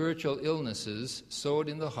 spiritual illnesses sowed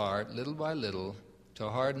in the heart little by little to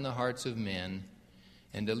harden the hearts of men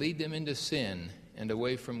and to lead them into sin and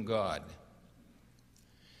away from God.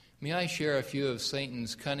 May I share a few of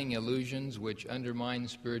Satan's cunning illusions which undermine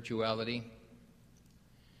spirituality?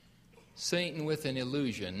 Satan, with an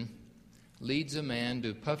illusion, leads a man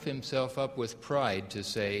to puff himself up with pride to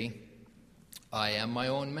say, "I am my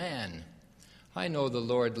own man. I know the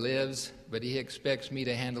Lord lives, but he expects me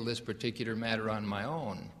to handle this particular matter on my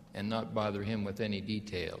own and not bother him with any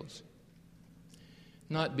details."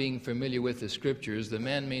 Not being familiar with the Scriptures, the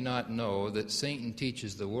man may not know that Satan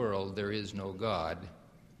teaches the world there is no God.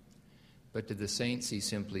 But to the saints he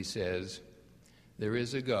simply says, there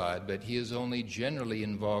is a God, but he is only generally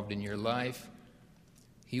involved in your life.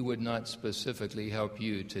 He would not specifically help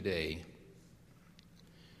you today.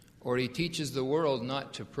 Or he teaches the world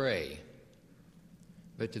not to pray.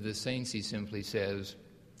 But to the saints he simply says,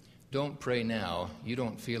 don't pray now. You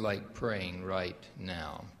don't feel like praying right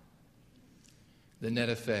now. The net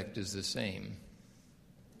effect is the same.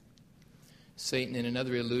 Satan, in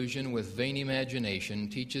another illusion with vain imagination,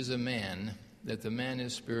 teaches a man that the man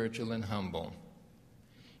is spiritual and humble.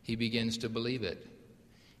 He begins to believe it,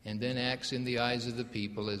 and then acts in the eyes of the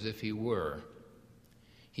people as if he were.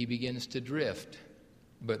 He begins to drift,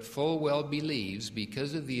 but full well believes,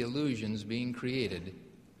 because of the illusions being created,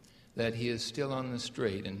 that he is still on the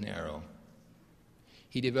straight and narrow.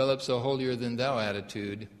 He develops a holier-than-thou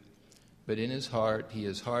attitude, but in his heart he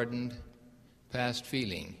is hardened, past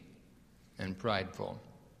feeling, and prideful.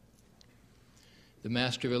 The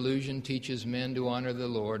master of illusion teaches men to honor the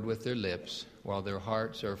Lord with their lips, while their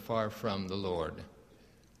hearts are far from the Lord.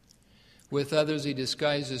 With others he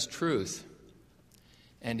disguises truth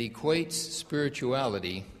and equates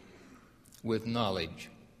spirituality with knowledge,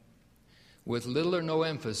 with little or no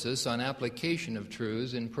emphasis on application of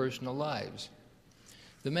truths in personal lives.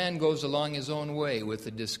 The man goes along his own way with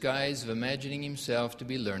the disguise of imagining himself to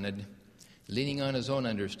be learned, leaning on his own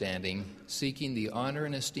understanding, seeking the honor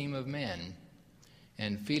and esteem of men,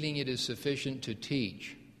 and feeling it is sufficient to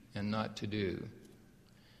teach and not to do.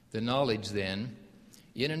 The knowledge, then,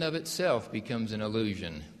 in and of itself becomes an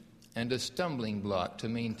illusion and a stumbling block to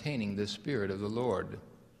maintaining the Spirit of the Lord.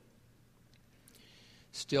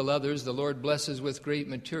 Still others the Lord blesses with great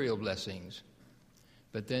material blessings.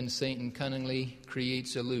 But then Satan cunningly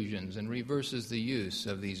creates illusions and reverses the use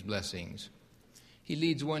of these blessings. He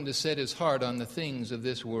leads one to set his heart on the things of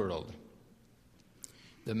this world.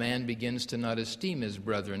 The man begins to not esteem his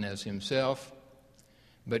brethren as himself,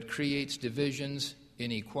 but creates divisions,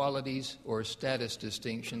 inequalities, or status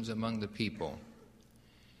distinctions among the people.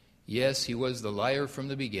 Yes, he was the liar from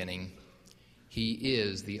the beginning. He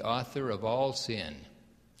is the author of all sin.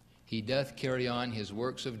 He doth carry on his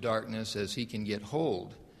works of darkness as he can get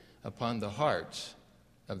hold upon the hearts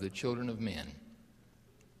of the children of men.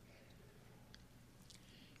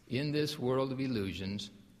 In this world of illusions,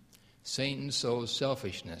 Satan sows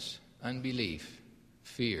selfishness, unbelief,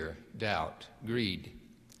 fear, doubt, greed,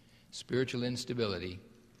 spiritual instability,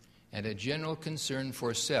 and a general concern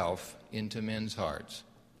for self into men's hearts.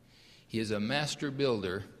 He is a master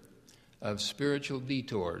builder of spiritual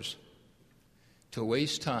detours to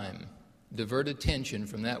waste time, divert attention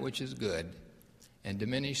from that which is good, and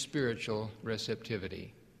diminish spiritual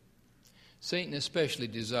receptivity. Satan especially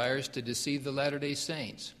desires to deceive the Latter-day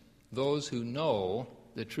Saints, those who know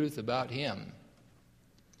the truth about him,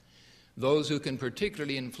 those who can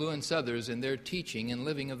particularly influence others in their teaching and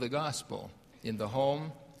living of the gospel, in the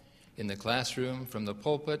home, in the classroom, from the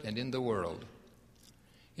pulpit, and in the world.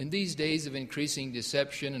 In these days of increasing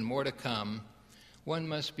deception and more to come, one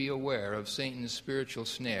must be aware of Satan's spiritual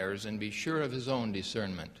snares and be sure of his own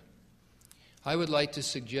discernment. I would like to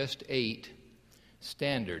suggest 8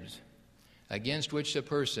 standards against which a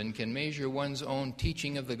person can measure one's own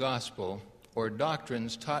teaching of the gospel or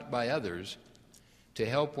doctrines taught by others to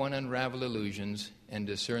help one unravel illusions and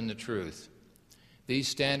discern the truth. These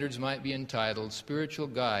standards might be entitled Spiritual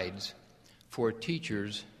Guides for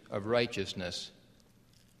Teachers of Righteousness.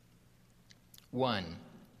 1.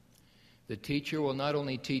 The teacher will not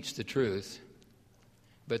only teach the truth,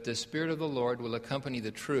 but the Spirit of the Lord will accompany the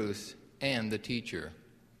truth and the teacher.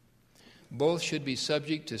 Both should be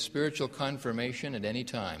subject to spiritual confirmation at any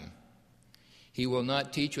time. He will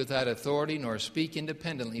not teach without authority nor speak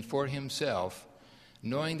independently for himself,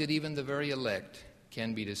 knowing that even the very elect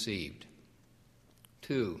can be deceived.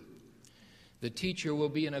 2. The teacher will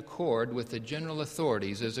be in accord with the general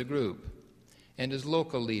authorities as a group and as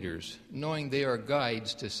local leaders, knowing they are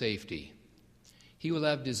guides to safety. He will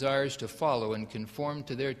have desires to follow and conform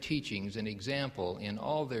to their teachings and example in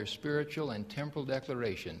all their spiritual and temporal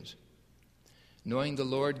declarations, knowing the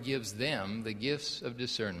Lord gives them the gifts of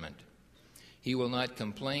discernment. He will not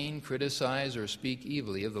complain, criticize, or speak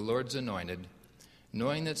evilly of the Lord's anointed,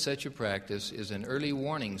 knowing that such a practice is an early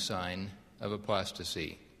warning sign of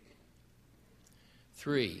apostasy.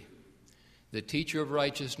 3. The teacher of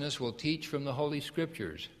righteousness will teach from the Holy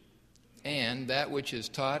Scriptures and that which is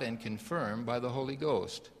taught and confirmed by the Holy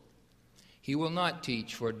Ghost. He will not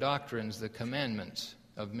teach for doctrines the commandments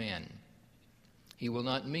of men. He will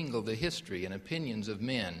not mingle the history and opinions of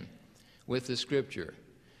men with the Scripture,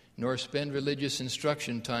 nor spend religious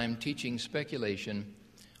instruction time teaching speculation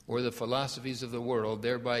or the philosophies of the world,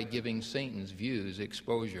 thereby giving Satan's views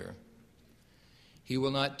exposure. He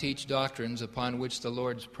will not teach doctrines upon which the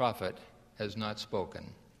Lord's prophet has not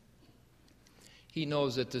spoken. He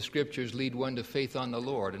knows that the Scriptures lead one to faith on the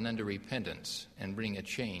Lord and unto repentance and bring a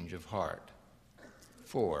change of heart.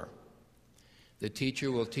 4. The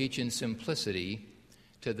teacher will teach in simplicity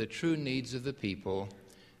to the true needs of the people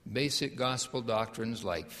basic gospel doctrines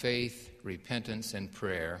like faith, repentance, and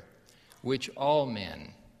prayer, which all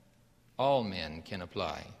men can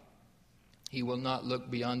apply. He will not look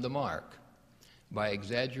beyond the mark by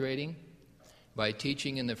exaggerating, by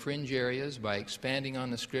teaching in the fringe areas, by expanding on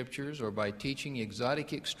the Scriptures, or by teaching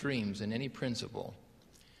exotic extremes in any principle,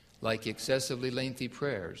 like excessively lengthy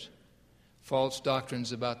prayers, false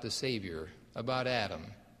doctrines about the Savior, about Adam,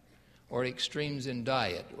 or extremes in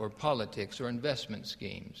diet or politics or investment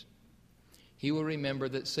schemes. He will remember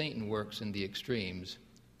that Satan works in the extremes.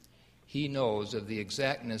 He knows of the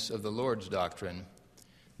exactness of the Lord's doctrine,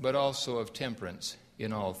 but also of temperance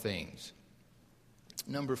in all things.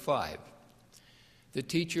 Number 5, the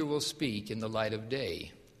teacher will speak in the light of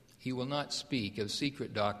day. He will not speak of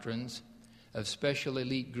secret doctrines, of special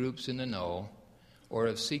elite groups in the know, or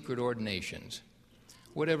of secret ordinations.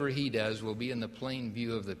 Whatever he does will be in the plain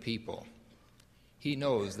view of the people. He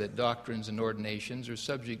knows that doctrines and ordinations are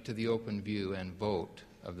subject to the open view and vote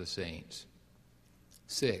of the saints.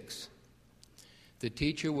 6, the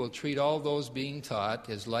teacher will treat all those being taught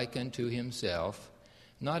as like unto himself,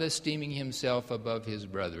 not esteeming himself above his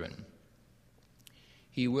brethren.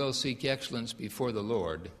 He will seek excellence before the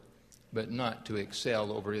Lord, but not to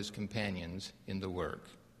excel over his companions in the work.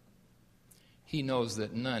 He knows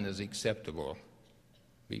that none is acceptable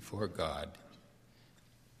before God,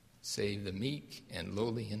 save the meek and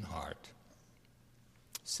lowly in heart.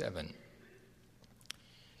 7,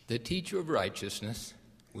 the teacher of righteousness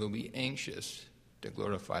will be anxious to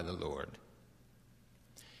glorify the Lord.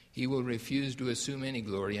 He will refuse to assume any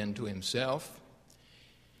glory unto himself.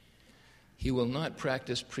 He will not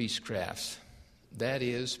practice priestcrafts, that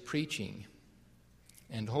is, preaching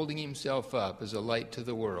and holding himself up as a light to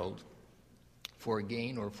the world for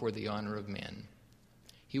gain or for the honor of men.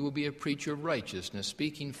 He will be a preacher of righteousness,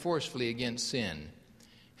 speaking forcefully against sin,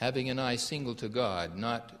 having an eye single to God,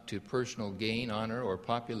 not to personal gain, honor, or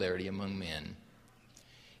popularity among men.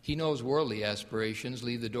 He knows worldly aspirations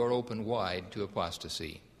leave the door open wide to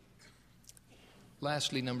apostasy.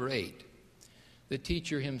 Lastly, number 8, the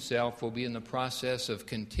teacher himself will be in the process of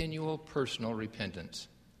continual personal repentance.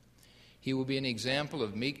 He will be an example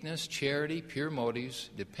of meekness, charity, pure motives,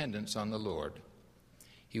 dependence on the Lord.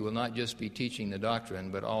 He will not just be teaching the doctrine,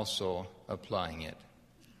 but also applying it.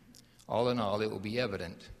 All in all, it will be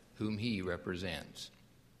evident whom he represents.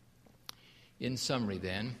 In summary,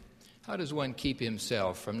 then, how does one keep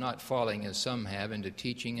himself from not falling, as some have, into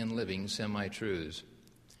teaching and living semi-truths?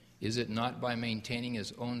 Is it not by maintaining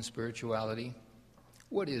his own spirituality?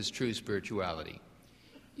 What is true spirituality?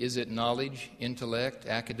 Is it knowledge, intellect,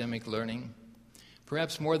 academic learning?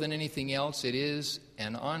 Perhaps more than anything else, it is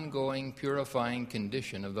an ongoing purifying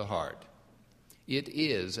condition of the heart. It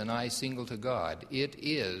is an eye single to God. It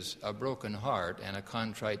is a broken heart and a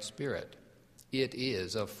contrite spirit. It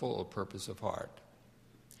is a full purpose of heart.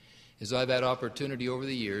 As I've had opportunity over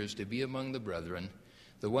the years to be among the brethren,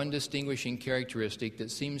 the one distinguishing characteristic that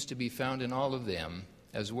seems to be found in all of them,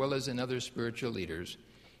 as well as in other spiritual leaders,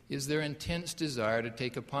 is their intense desire to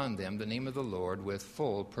take upon them the name of the Lord with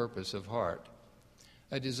full purpose of heart,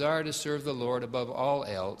 a desire to serve the Lord above all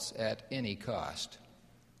else at any cost.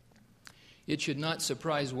 It should not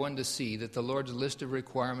surprise one to see that the Lord's list of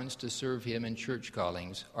requirements to serve him in church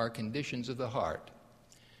callings are conditions of the heart,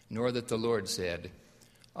 nor that the Lord said,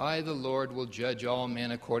 "I, the Lord, will judge all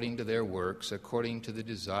men according to their works, according to the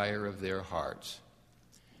desire of their hearts."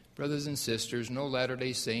 Brothers and sisters, no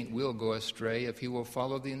Latter-day Saint will go astray if he will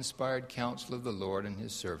follow the inspired counsel of the Lord and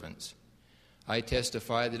his servants. I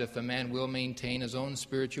testify that if a man will maintain his own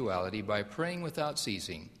spirituality by praying without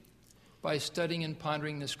ceasing, by studying and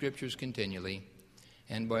pondering the Scriptures continually,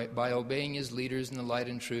 and by obeying his leaders in the light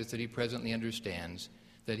and truth that he presently understands,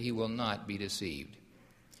 that he will not be deceived.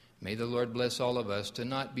 May the Lord bless all of us to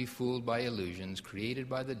not be fooled by illusions created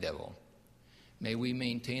by the devil. May we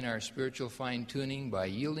maintain our spiritual fine-tuning by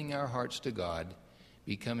yielding our hearts to God,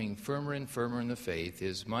 becoming firmer and firmer in the faith,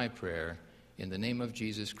 is my prayer. In the name of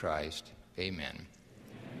Jesus Christ, amen.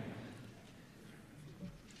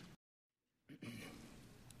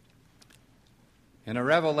 In a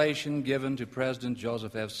revelation given to President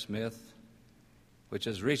Joseph F. Smith, which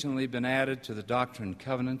has recently been added to the Doctrine and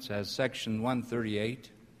Covenants as Section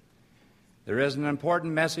 138, there is an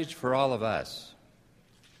important message for all of us.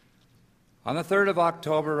 On the 3rd of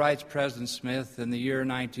October, writes President Smith, in the year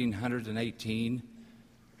 1918,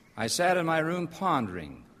 I sat in my room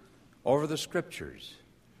pondering over the Scriptures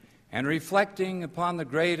and reflecting upon the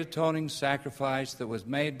great atoning sacrifice that was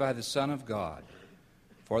made by the Son of God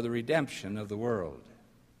for the redemption of the world.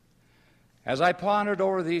 As I pondered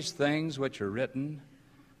over these things which are written,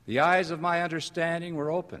 the eyes of my understanding were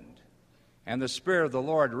opened, and the Spirit of the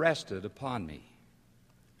Lord rested upon me.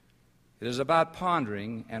 It is about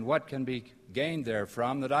pondering and what can be gained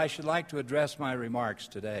therefrom that I should like to address my remarks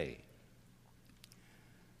today.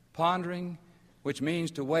 Pondering, which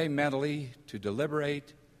means to weigh mentally, to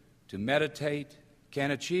deliberate, to meditate,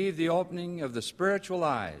 can achieve the opening of the spiritual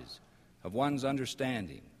eyes of one's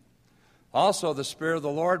understanding. Also, the Spirit of the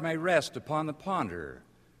Lord may rest upon the ponderer,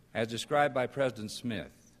 as described by President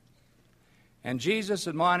Smith. And Jesus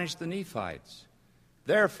admonished the Nephites,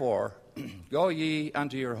 Therefore, go ye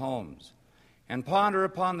unto your homes, and ponder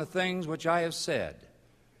upon the things which I have said,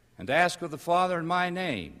 and ask of the Father in my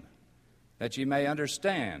name, that ye may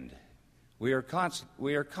understand. We are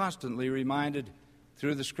constantly reminded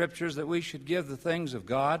through the Scriptures that we should give the things of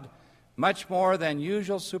God much more than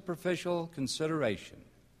usual superficial consideration.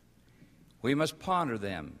 We must ponder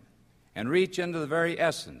them and reach into the very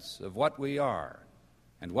essence of what we are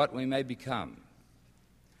and what we may become.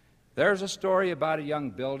 There's a story about a young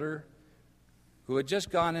builder who had just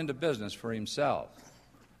gone into business for himself.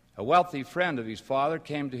 A wealthy friend of his father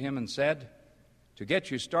came to him and said, To get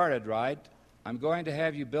you started right, I'm going to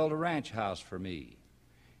have you build a ranch house for me.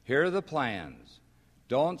 Here are the plans.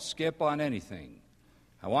 Don't skip on anything.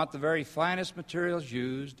 I want the very finest materials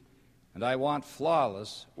used, and I want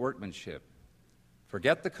flawless workmanship.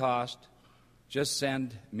 Forget the cost, just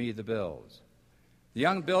send me the bills. The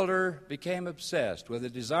young builder became obsessed with a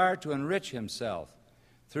desire to enrich himself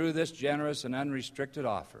through this generous and unrestricted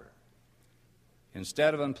offer.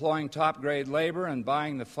 Instead of employing top-grade labor and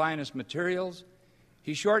buying the finest materials,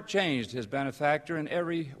 he shortchanged his benefactor in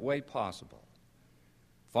every way possible.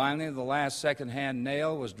 Finally, the last second-hand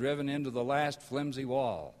nail was driven into the last flimsy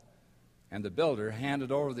wall, and the builder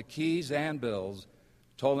handed over the keys and bills,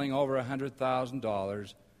 totaling over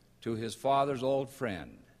 $100,000, to his father's old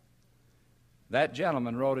friend. That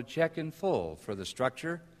gentleman wrote a check in full for the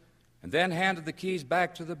structure and then handed the keys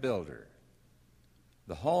back to the builder.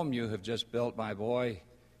 The home you have just built, my boy,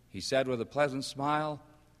 he said with a pleasant smile,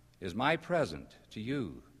 is my present to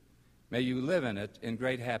you. May you live in it in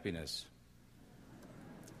great happiness.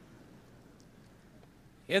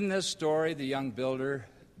 In this story, the young builder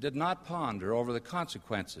did not ponder over the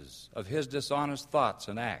consequences of his dishonest thoughts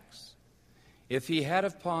and acts. If he had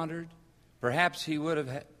have pondered, perhaps he would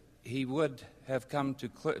have come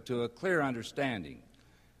to a clear understanding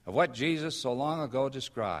of what Jesus so long ago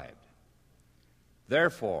described.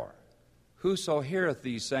 Therefore, whoso heareth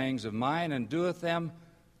these sayings of mine and doeth them,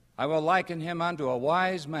 I will liken him unto a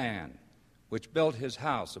wise man which built his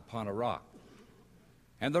house upon a rock.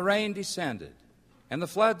 And the rain descended, and the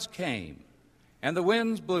floods came, and the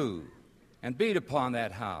winds blew, and beat upon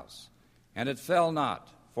that house, and it fell not,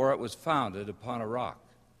 for it was founded upon a rock.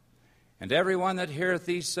 And every one that heareth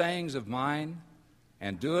these sayings of mine,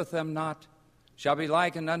 and doeth them not, shall be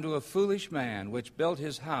likened unto a foolish man which built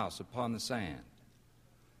his house upon the sand.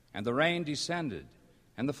 And the rain descended,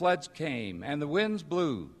 and the floods came, and the winds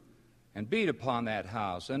blew, and beat upon that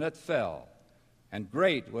house, and it fell, and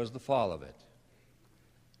great was the fall of it.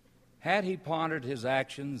 Had he pondered his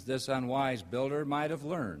actions, this unwise builder might have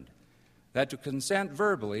learned that to consent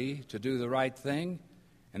verbally to do the right thing,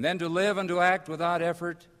 and then to live and to act without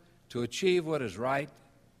effort to achieve what is right,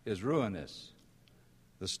 is ruinous.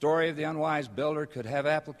 The story of the unwise builder could have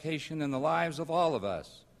application in the lives of all of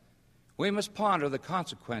us. We must ponder the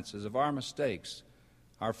consequences of our mistakes.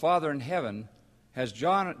 Our Father in heaven has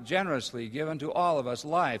generously given to all of us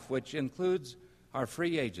life, which includes our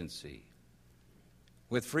free agency.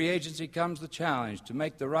 With free agency comes the challenge to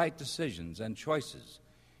make the right decisions and choices,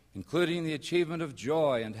 including the achievement of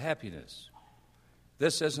joy and happiness.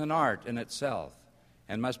 This is an art in itself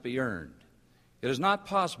and must be earned. It is not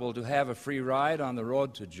possible to have a free ride on the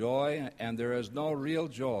road to joy, and there is no real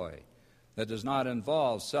joy that does not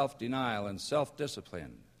involve self-denial and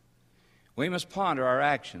self-discipline. We must ponder our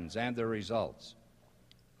actions and their results.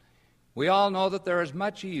 We all know that there is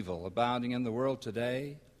much evil abounding in the world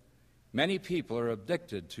today. Many people are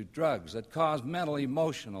addicted to drugs that cause mental,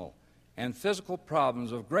 emotional, and physical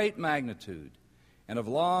problems of great magnitude and of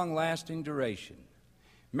long-lasting duration.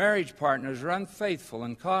 Marriage partners are unfaithful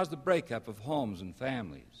and cause the breakup of homes and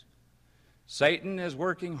families. Satan is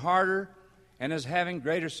working harder and is having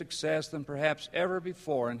greater success than perhaps ever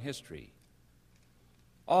before in history.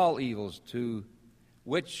 All evils to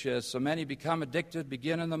which so many become addicted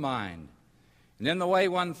begin in the mind. And in the way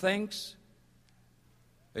one thinks,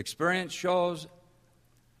 experience shows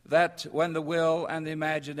that when the will and the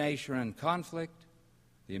imagination are in conflict,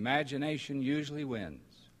 the imagination usually wins.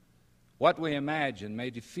 What we imagine may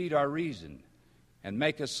defeat our reason and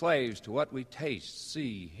make us slaves to what we taste,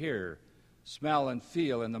 see, hear, smell, and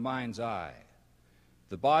feel in the mind's eye.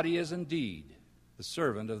 The body is indeed the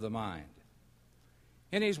servant of the mind.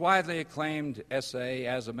 In his widely acclaimed essay,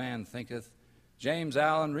 As a Man Thinketh, James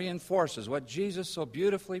Allen reinforces what Jesus so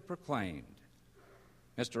beautifully proclaimed.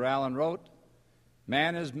 Mr. Allen wrote,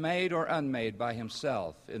 "Man is made or unmade by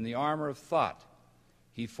himself. In the armor of thought,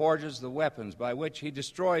 he forges the weapons by which he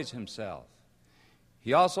destroys himself.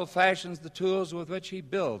 He also fashions the tools with which he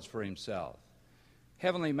builds for himself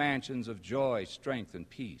heavenly mansions of joy, strength, and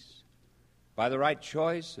peace. By the right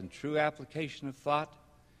choice and true application of thought,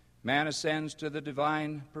 man ascends to the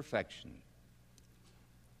divine perfection.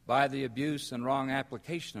 By the abuse and wrong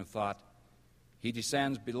application of thought, he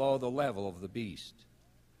descends below the level of the beast.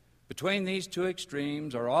 Between these two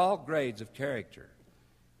extremes are all grades of character,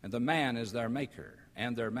 and the man is their maker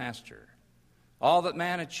and their master. All that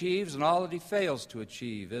man achieves and all that he fails to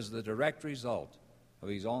achieve is the direct result of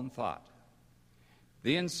his own thought.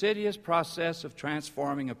 The insidious process of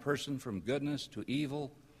transforming a person from goodness to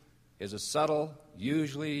evil is a subtle,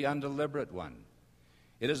 usually undeliberate one.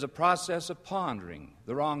 It is a process of pondering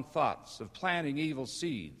the wrong thoughts, of planting evil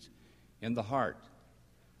seeds in the heart.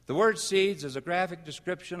 The word seeds is a graphic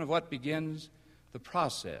description of what begins the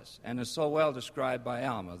process and is so well described by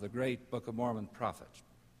Alma, the great Book of Mormon prophet.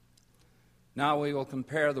 Now we will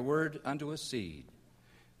compare the word unto a seed.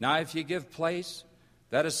 Now if ye give place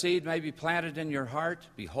that a seed may be planted in your heart,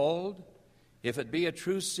 behold, if it be a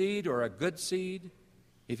true seed or a good seed,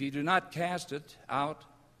 if ye do not cast it out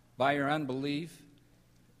by your unbelief,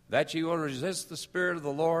 that ye will resist the Spirit of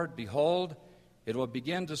the Lord, behold, it will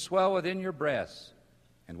begin to swell within your breasts.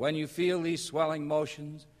 And when you feel these swelling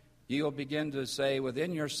motions, ye will begin to say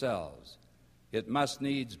within yourselves, it must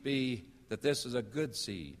needs be that this is a good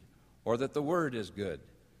seed, or that the word is good,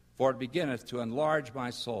 for it beginneth to enlarge my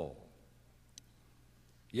soul.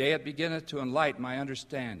 Yea, it beginneth to enlighten my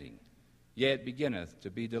understanding. Yea, it beginneth to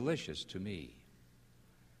be delicious to me.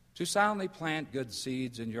 To soundly plant good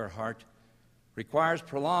seeds in your heart requires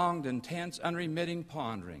prolonged, intense, unremitting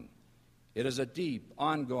pondering. It is a deep,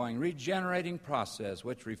 ongoing, regenerating process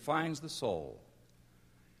which refines the soul.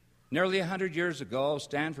 Nearly 100 years ago,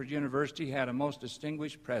 Stanford University had a most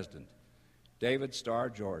distinguished president, David Starr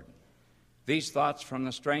Jordan. These thoughts from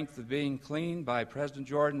the strength of being cleaned by President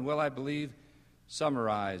Jordan will, I believe,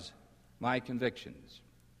 summarize my convictions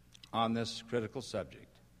on this critical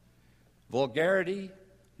subject. Vulgarity,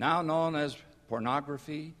 now known as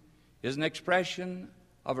pornography, is an expression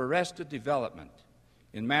of arrested development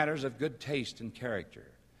in matters of good taste and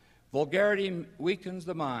character. Vulgarity weakens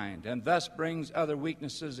the mind and thus brings other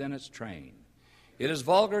weaknesses in its train. It is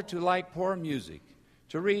vulgar to like poor music,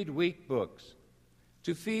 to read weak books,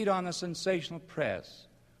 to feed on the sensational press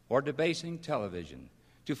or debasing television,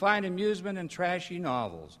 to find amusement in trashy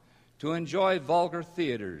novels, to enjoy vulgar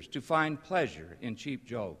theaters, to find pleasure in cheap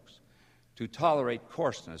jokes, to tolerate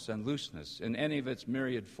coarseness and looseness in any of its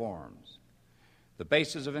myriad forms. The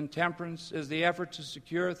basis of intemperance is the effort to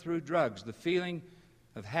secure through drugs the feeling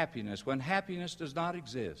of happiness when happiness does not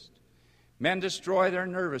exist. Men destroy their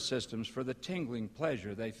nervous systems for the tingling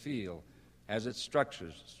pleasure they feel as its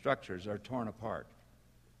structures are torn apart.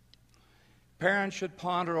 Parents should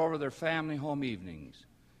ponder over their family home evenings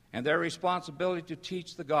and their responsibility to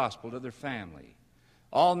teach the gospel to their family.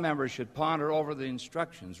 All members should ponder over the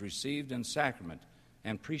instructions received in sacrament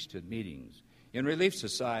and priesthood meetings, in Relief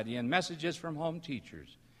Society, and messages from home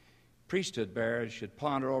teachers. Priesthood bearers should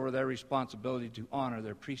ponder over their responsibility to honor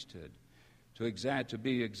their priesthood, to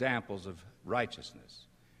be examples of righteousness.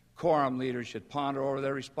 Quorum leaders should ponder over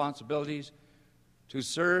their responsibilities to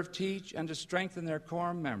serve, teach, and to strengthen their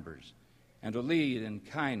quorum members, and to lead in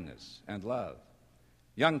kindness and love.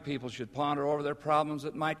 Young people should ponder over their problems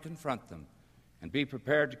that might confront them and be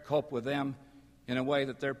prepared to cope with them in a way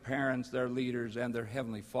that their parents, their leaders, and their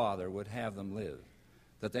Heavenly Father would have them live,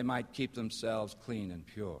 that they might keep themselves clean and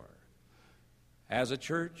pure. As a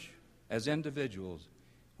church, as individuals,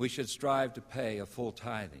 we should strive to pay a full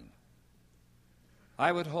tithing.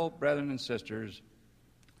 I would hope, brethren and sisters,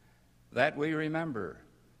 that we remember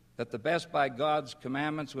that the best by God's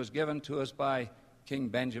commandments was given to us by King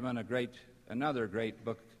Benjamin, another great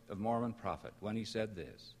Book of Mormon prophet, when he said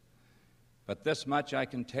this, "But this much I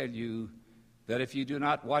can tell you, that if you do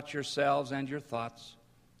not watch yourselves and your thoughts,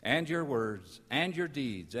 and your words and your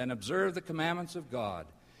deeds, and observe the commandments of God,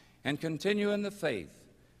 and continue in the faith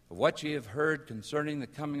of what ye have heard concerning the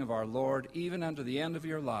coming of our Lord, even unto the end of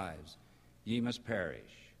your lives, ye must perish.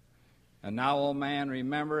 And now, O man,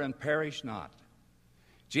 remember and perish not.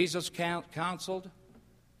 Jesus counseled,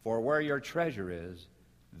 for where your treasure is,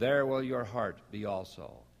 there will your heart be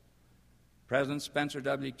also. President Spencer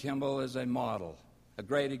W. Kimball is a model, a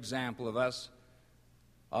great example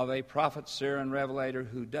of a prophet, seer, and revelator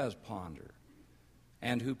who does ponder,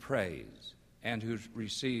 and who prays, and who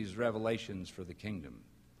receives revelations for the kingdom.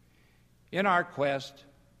 In our quest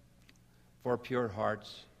for pure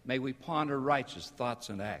hearts, may we ponder righteous thoughts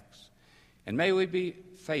and acts, and may we be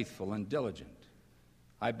faithful and diligent.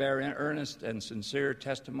 I bear earnest and sincere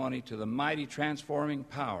testimony to the mighty transforming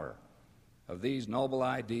power of these noble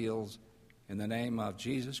ideals in the name of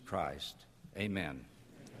Jesus Christ. Amen.